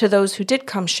 to those who did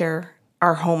come share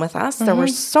our home with us. There were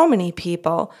so many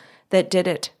people that did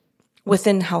it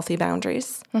within healthy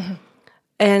boundaries.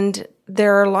 And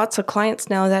there are lots of clients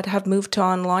now that have moved to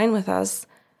online with us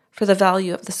for the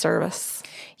value of the service.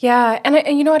 Yeah,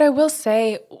 and you know what I will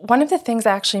say, one of the things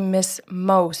I actually miss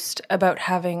most about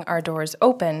having our doors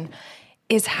open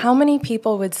is how many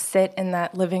people would sit in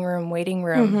that living room, waiting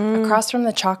room, across from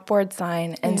the chalkboard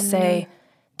sign and say,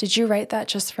 did you write that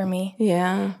just for me?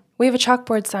 Yeah. We have a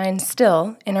chalkboard sign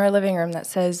still in our living room that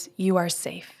says, you are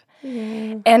safe.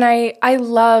 And I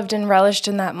loved and relished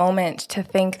in that moment to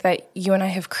think that you and I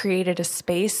have created a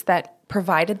space that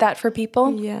provided that for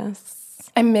people. Yes.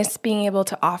 I miss being able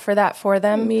to offer that for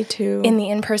them. Me too. In the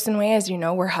in-person way. As you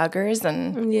know, we're huggers,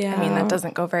 and I mean, that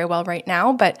doesn't go very well right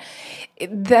now, but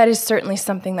that is certainly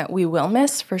something that we will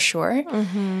miss for sure.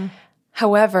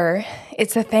 However,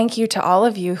 it's a thank you to all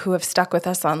of you who have stuck with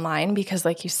us online, because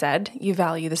like you said, you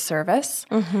value the service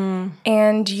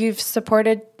and you've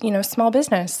supported, small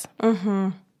business.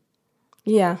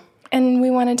 Yeah. And we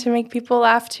wanted to make people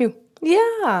laugh too.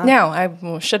 Yeah. Now,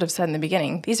 I should have said in the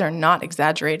beginning, these are not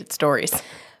exaggerated stories.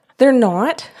 They're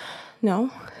not.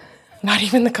 No. Not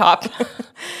even the cop.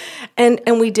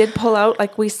 And we did pull out,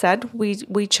 like we said,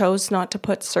 we chose not to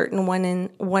put certain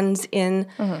ones in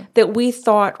that we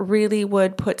thought really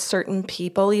would put certain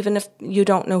people, even if you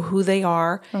don't know who they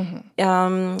are,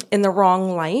 in the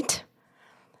wrong light.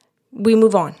 We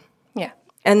move on. Yeah.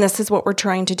 And this is what we're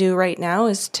trying to do right now,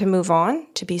 is to move on,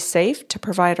 to be safe, to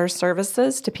provide our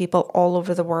services to people all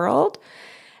over the world,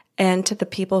 and to the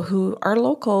people who are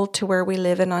local to where we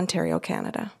live in Ontario,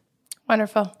 Canada.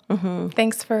 Wonderful.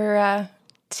 Thanks for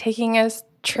taking a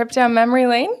trip down memory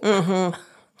lane.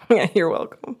 Yeah, you're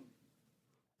welcome.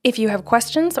 If you have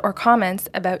questions or comments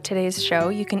about today's show,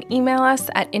 you can email us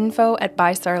at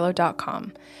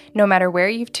info@bysarlo.com. No matter where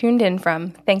you've tuned in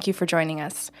from, thank you for joining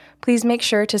us. Please make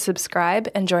sure to subscribe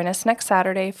and join us next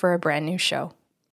Saturday for a brand new show.